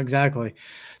 Yeah, exactly.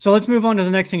 So let's move on to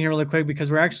the next thing here really quick because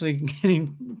we're actually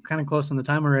getting kind of close on the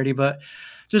time already. But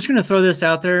just going to throw this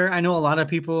out there. I know a lot of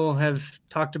people have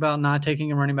talked about not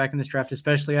taking a running back in this draft,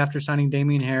 especially after signing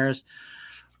Damian Harris.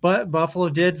 But Buffalo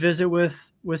did visit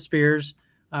with Spears.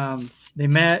 They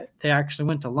met. They actually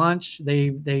went to lunch.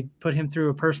 They put him through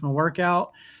a personal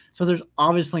workout. So there's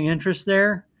obviously interest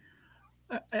there.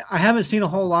 I haven't seen a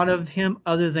whole lot of him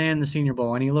other than the Senior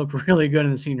Bowl, and he looked really good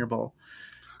in the Senior Bowl.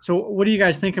 So what do you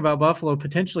guys think about Buffalo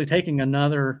potentially taking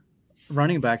another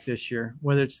running back this year,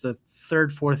 whether it's the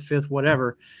third, fourth, fifth,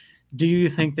 whatever? Do you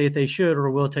think that they should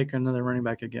or will take another running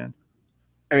back again?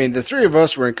 I mean, the three of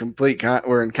us were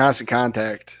in constant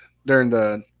contact during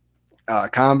the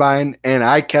combine, and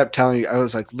I kept telling you, I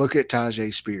was like, look at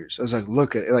Tajay Spears. I was like,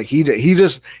 look at it. Like he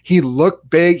looked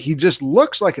big. He just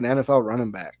looks like an NFL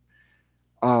running back.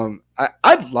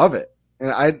 I'd love it.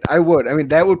 And I would. I mean,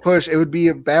 that would push. It would be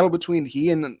a battle between he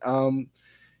and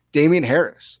Damian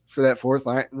Harris for that fourth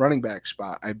running back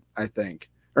spot, I think,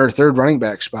 or third running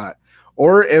back spot.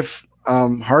 Or if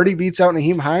Hardy beats out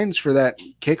Nyheim Hines for that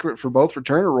kick for both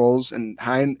returner roles, and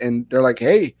they're like,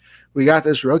 hey, we got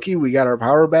this rookie, we got our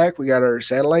power back, we got our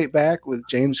satellite back with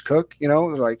James Cook. They're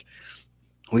like,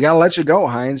 we got to let you go,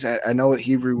 Hines. I know that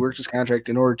he reworked his contract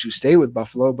in order to stay with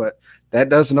Buffalo, but that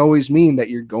doesn't always mean that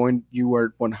you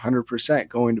are 100%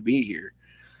 going to be here.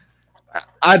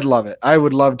 I'd love it. I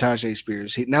would love Tajay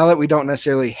Spears. Now that we don't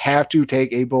necessarily have to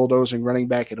take a bulldozing running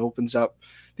back, it opens up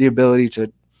the ability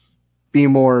to be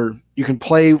more – you can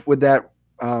play with that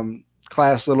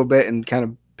class a little bit and kind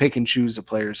of pick and choose the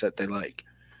players that they like.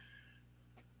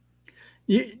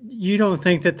 You don't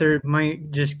think that they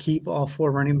might just keep all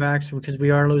four running backs because we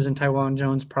are losing Tywan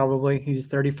Jones probably. He's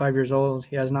 35 years old.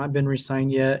 He has not been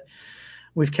re-signed yet.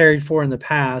 We've carried four in the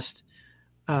past.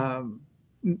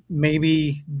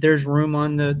 Maybe there's room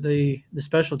on the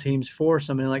special teams for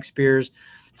somebody like Spears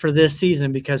for this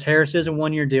season because Harris is a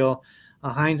one-year deal.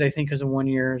 Hines, I think, is a 1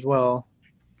 year as well.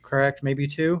 Correct? Maybe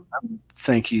two? I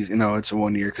think it's a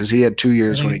 1 year because he had 2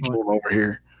 years when he came over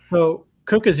here. So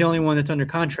Cook is the only one that's under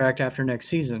contract after next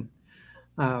season.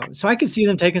 So I could see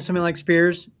them taking somebody like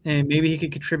Spears, and maybe he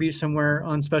could contribute somewhere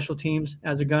on special teams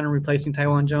as a gunner replacing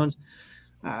Tywan Jones.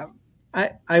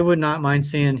 I would not mind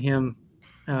seeing him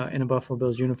in a Buffalo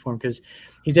Bills uniform because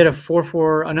he did a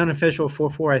 4.4, an unofficial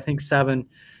 4.4, I think 7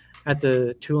 at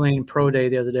the Tulane Pro Day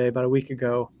the other day, about a week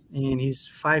ago. And he's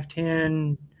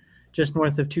 5'10", just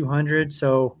north of 200.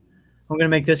 So I'm going to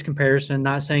make this comparison,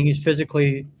 not saying he's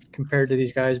physically compared to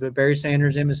these guys, but Barry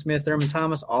Sanders, Emmitt Smith, Thurman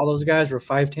Thomas, all those guys were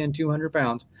 5'10", 200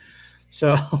 pounds.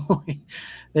 So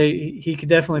he could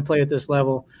definitely play at this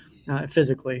level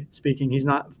physically speaking. He's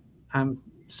not – I'm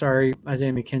sorry,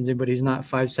 Isaiah McKenzie, but he's not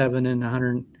 5'7" and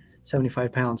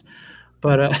 175 pounds.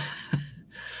 But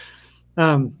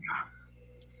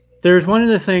there's one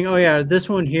other thing. Oh, yeah, this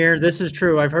one here. This is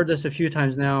true. I've heard this a few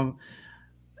times now.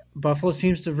 Buffalo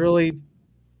seems to really,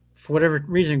 for whatever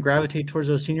reason, gravitate towards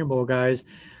those Senior Bowl guys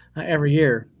every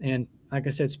year. And like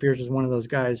I said, Spears was one of those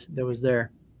guys that was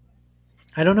there.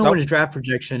 I don't know what his draft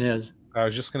projection is. I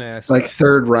was just going to ask. Like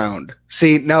third round.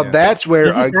 See, now that's where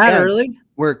again, that early?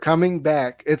 We're coming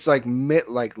back. It's like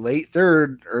late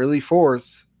third, early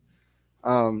fourth,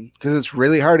 because it's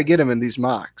really hard to get him in these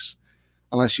mocks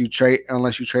unless you trade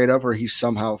up or he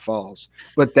somehow falls.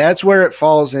 But that's where it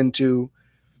falls into.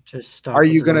 Just stop. Are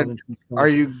you going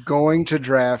to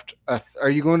draft? Are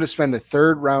you going to spend a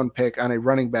third round pick on a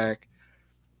running back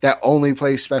that only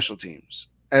plays special teams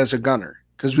as a gunner?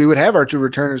 Because we would have our two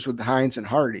returners with Hines and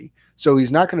Hardy. So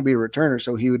he's not going to be a returner.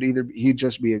 So he'd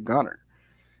just be a gunner.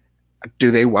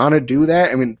 Do they want to do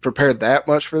that? I mean, prepare that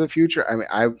much for the future? I mean,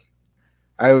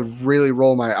 I would really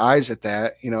roll my eyes at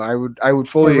that. I would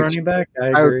fully running back.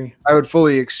 I agree. I would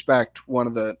fully expect one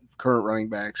of the current running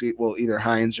backs, either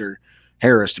Hines or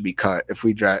Harris, to be cut if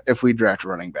we draft a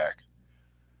running back.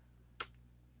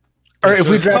 Or if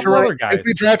we draft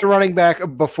a running back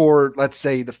before, let's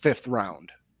say, the 5th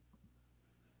round.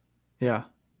 Yeah.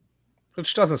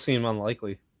 Which doesn't seem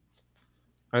unlikely.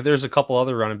 There's a couple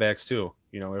other running backs too.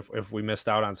 If we missed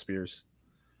out on Spears.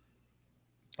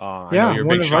 I know you're a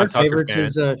big Sean Tucker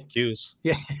fan. Hughes.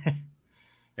 Yeah.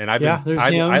 And I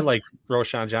like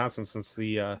Roschon Johnson since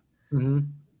the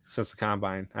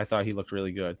combine. I thought he looked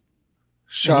really good.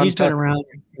 He's been around.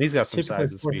 He's got some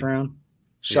size and speed. Round.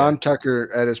 Sean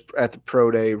Tucker at the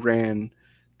pro day ran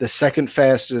the second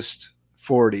fastest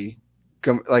 40.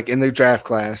 Like in the draft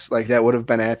class, like that would have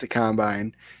been at the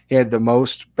combine. He had the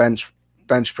most bench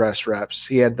press reps.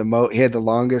 He had the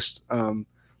longest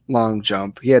long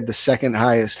jump. He had the second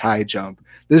highest high jump.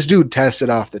 This dude tested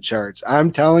off the charts.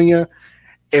 I'm telling you,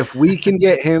 if we can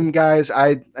get him, guys,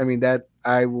 I mean that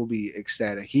I will be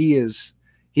ecstatic. He is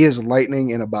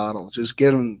lightning in a bottle. Just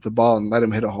get him the ball and let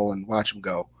him hit a hole and watch him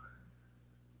go.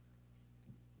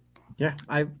 Yeah,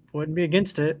 I wouldn't be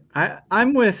against it.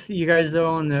 I'm with you guys though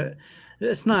on the.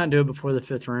 Let's not do it before the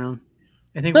 5th round.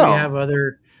 I think we have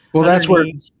other. Well, other that's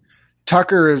needs. where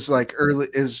Tucker is like early.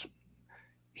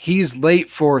 He's late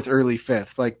 4th, early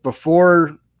 5th. Like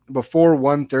before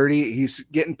 130, he's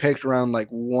getting picked around like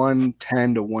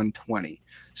 110 to 120.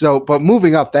 So, but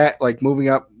moving up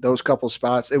those couple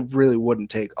spots, it really wouldn't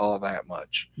take all that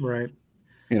much. Right.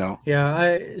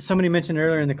 Yeah, somebody mentioned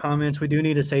earlier in the comments, we do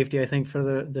need a safety, I think,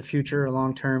 for the future or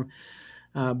long term.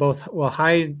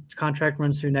 Hyde contract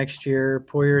runs through next year.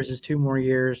 Poyer's is 2 more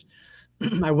years.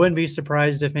 I wouldn't be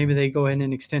surprised if maybe they go ahead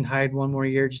and extend Hyde 1 more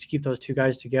year just to keep those 2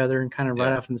 guys together and kind of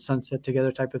ride off in the sunset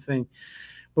together type of thing.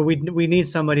 But we need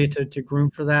somebody to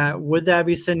groom for that. Would that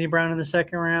be Sidney Brown in the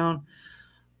 2nd round?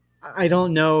 I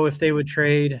don't know if they would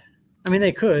trade. I mean,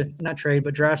 they could not trade,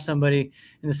 but draft somebody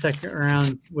in the 2nd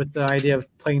round with the idea of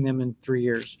playing them in 3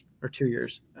 years or 2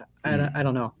 years. I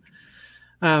don't know.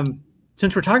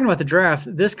 Since we're talking about the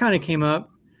draft, this kind of came up.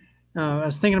 I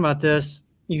was thinking about this.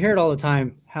 You hear it all the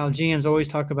time, how GMs always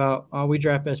talk about, we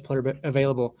draft best player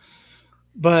available.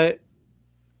 But,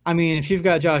 I mean, if you've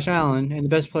got Josh Allen and the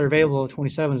best player available at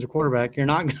 27 is a quarterback, you're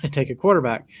not going to take a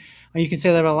quarterback. And you can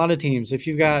say that about a lot of teams. If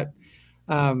you've got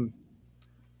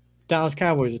Dallas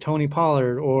Cowboys or Tony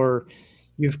Pollard, or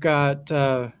you've got,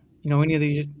 any of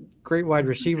these great wide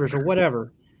receivers or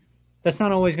whatever, that's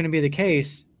not always going to be the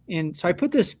case. And so I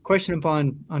put this question up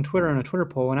on Twitter on a Twitter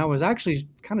poll, and I was actually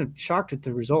kind of shocked at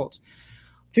the results.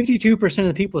 52% of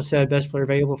the people said best player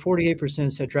available.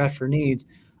 48% said draft for needs.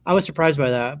 I was surprised by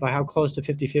that, by how close to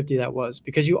 50-50 that was,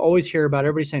 because you always hear about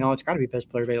everybody saying, it's got to be best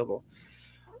player available.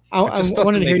 I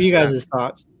wanted to hear you guys'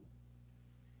 thoughts.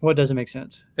 What doesn't make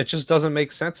sense? It just doesn't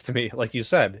make sense to me. Like you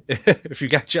said, if you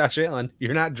got Josh Allen,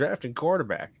 you're not drafting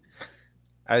quarterback.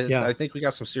 I think we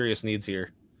got some serious needs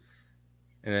here.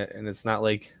 And it's not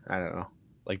like, I don't know,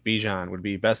 like Bijan would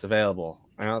be best available.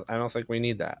 I don't think we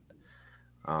need that.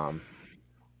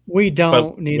 We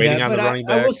don't need that. But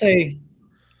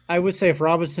I would say if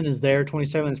Robinson is there,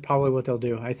 27 is probably what they'll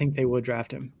do. I think they would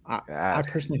draft him. I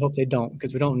personally hope they don't,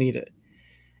 because we don't need it.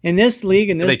 In this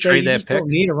league, in this day, you just don't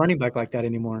need a running back like that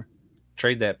anymore.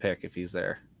 Trade that pick if he's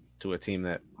there to a team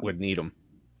that would need him.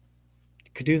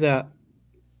 You could do that.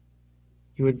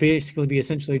 You would basically be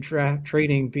essentially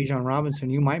trading Bijan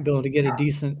Robinson. You might be able to get a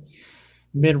decent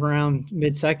mid-round,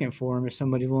 mid-second for him if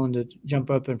somebody's willing to jump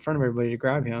up in front of everybody to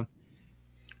grab him.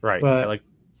 Right. But,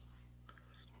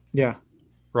 yeah.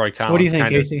 Roy Collins, what do you think,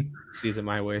 Casey? Sees it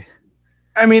my way.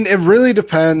 I mean, it really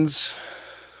depends.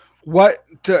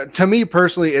 To me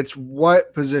personally, it's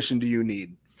what position do you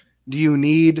need? Do you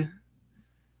need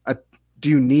an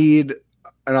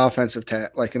offensive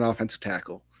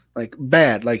tackle? Like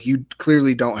bad, like you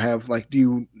clearly don't have. Like, do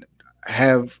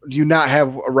you not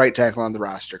have a right tackle on the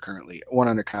roster currently? One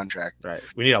under contract. Right.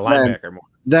 We need a linebacker more.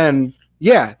 Then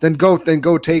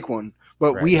go take one.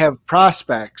 But we have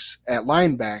prospects at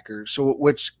linebacker, so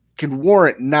which can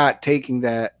warrant not taking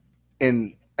that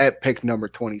at pick number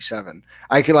 27.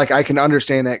 I can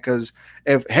understand that, because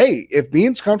if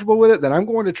Bean's comfortable with it, then I'm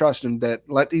going to trust him that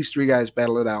let these 3 guys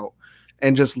battle it out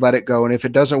and just let it go. And if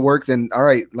it doesn't work, then all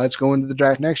right, let's go into the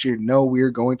draft next year. No,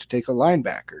 we're going to take a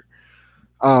linebacker.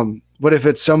 But if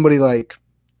it's somebody like,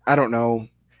 I don't know,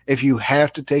 if you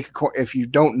have to take if you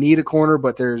don't need a corner,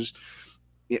 but there's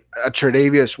a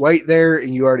Tre'Davious White there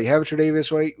and you already have a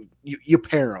Tre'Davious White, you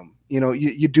pair them.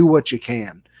 You do what you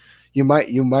can. You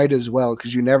might as well,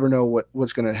 because you never know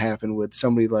what's going to happen with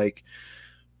somebody like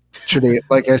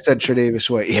like I said, Tre'Davious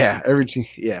White. Yeah, everything.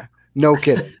 Yeah, no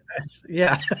kidding.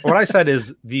 Yeah. What I said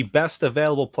is the best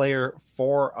available player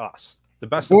for us, the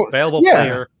best available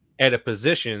player at a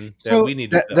position that we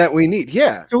need that we need.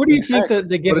 Yeah. So what do you think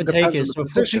the give and take is? So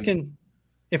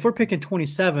if we're picking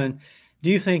 27, do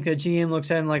you think that GM looks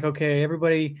at him like, okay,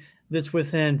 everybody that's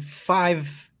within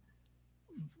 5,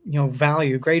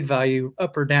 grade value,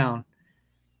 up or down?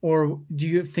 Or do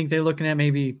you think they're looking at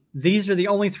maybe these are the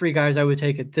only 3 guys I would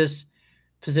take at this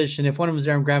position? If one of them's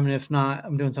there, I'm grabbing it. If not,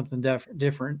 I'm doing something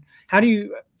different. How do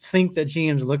you think that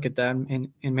GMs look at that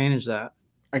and manage that?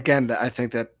 Again, I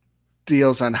think that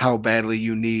deals on how badly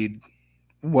you need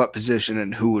what position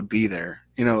and who would be there.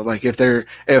 Like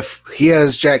if he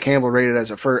has Jack Campbell rated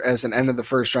as an end of the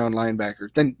first round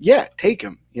linebacker, then yeah, take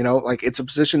him. Like it's a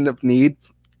position of need,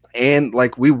 and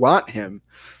like we want him.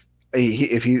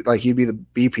 He'd be the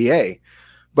BPA.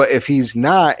 But if he's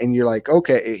not, and you're like,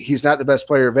 okay, he's not the best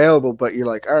player available, but you're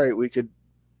like, all right, we could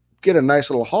get a nice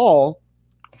little haul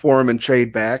for him and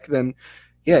trade back, then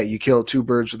yeah, you kill two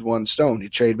birds with one stone. You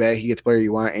trade back, you get the player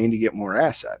you want, and you get more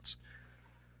assets.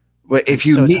 But if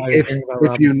you need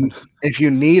if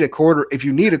you need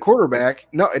a quarterback,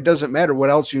 no, it doesn't matter what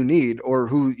else you need or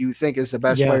who you think is the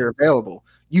best player available.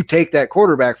 You take that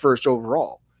quarterback first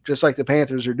overall, just like the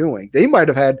Panthers are doing. They might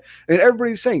have had, and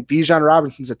everybody's saying Bijan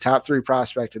Robinson's a top 3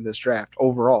 prospect in this draft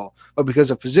overall, but because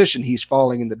of position, he's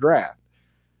falling in the draft.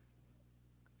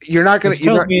 You're not going to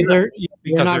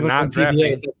because they're not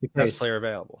drafting the best player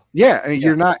available. Yeah, I mean,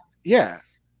 you're not. Yeah,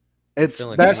 it's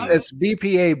best. It's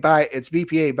BPA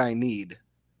by need.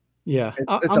 Yeah,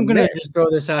 I'm going to just throw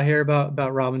this out here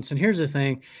about Robinson. Here's the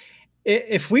thing: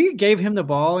 if we gave him the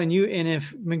ball and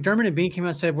if McDermott and Bean came out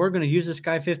and said we're going to use this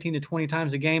guy 15 to 20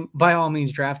 times a game, by all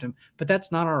means draft him. But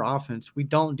that's not our offense. We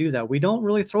don't do that. We don't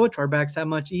really throw it to our backs that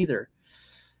much either.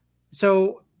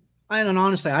 So,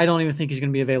 honestly, I don't even think he's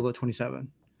going to be available at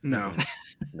 27. No.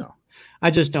 I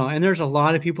just don't. And there's a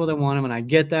lot of people that want him, and I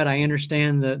get that. I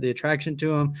understand the attraction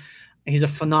to him. He's a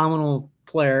phenomenal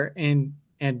player, and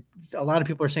a lot of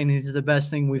people are saying he's the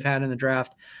best thing we've had in the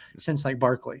draft since like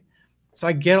Barkley. So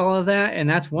I get all of that, and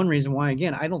that's one reason why,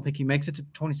 again, I don't think he makes it to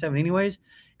 27 anyways,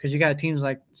 because you got teams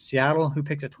like Seattle who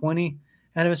picked a 20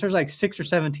 ahead of us. There's like 6 or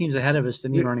 7 teams ahead of us that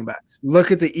need running backs. Look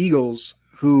at the Eagles,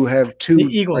 who have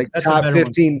 2 top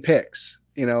 15 picks.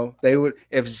 You know, they would,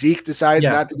 if Zeke decides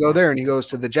not to go there and he goes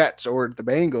to the Jets or the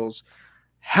Bengals,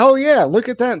 hell yeah, look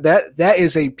at that. That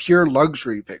is a pure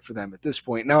luxury pick for them at this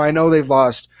point. Now, I know they've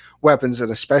lost weapons,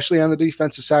 and especially on the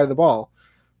defensive side of the ball,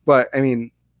 but I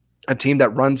mean, a team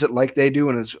that runs it like they do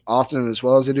and as often and as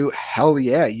well as they do, hell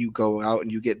yeah, you go out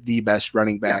and you get the best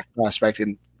running back prospect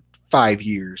in 5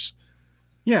 years.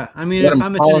 Yeah, I mean, if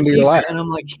I'm a Tennessee fan, and I'm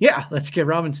like, yeah, let's get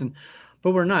Robinson,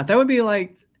 but we're not. That would be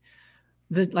like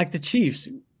the Chiefs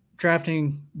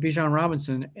drafting Bijan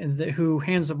Robinson, who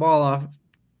hands the ball off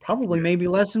probably maybe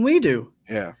less than we do.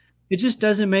 Yeah. It just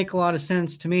doesn't make a lot of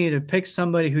sense to me to pick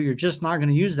somebody who you're just not going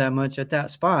to use that much at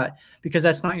that spot because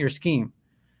that's not your scheme.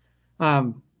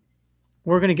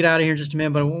 We're going to get out of here in just a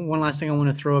minute, but one last thing I want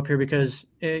to throw up here because,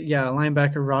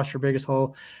 linebacker roster, biggest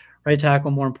hole, right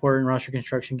tackle, more important, roster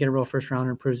construction, get a real first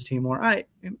rounder, improves the team more. I've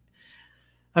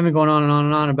been going on and on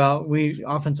and on about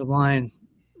offensive line,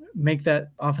 make that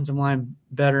offensive line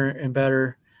better and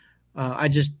better.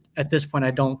 At this point,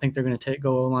 I don't think they're going to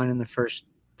go O-line in the first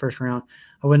round.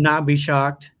 I would not be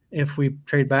shocked if we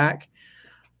trade back.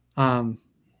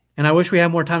 And I wish we had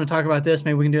more time to talk about this.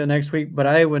 Maybe we can do it next week, but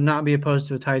I would not be opposed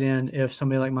to a tight end if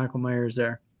somebody like Michael Mayer is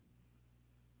there.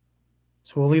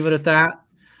 So we'll leave it at that.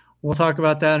 We'll talk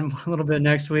about that a little bit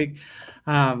next week.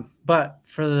 But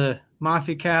for the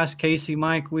Mafia Cast, Casey,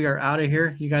 Mike, we are out of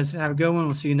here. You guys have a good one.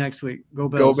 We'll see you next week. Go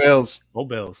Bills. Go Bills. Go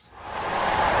Bills.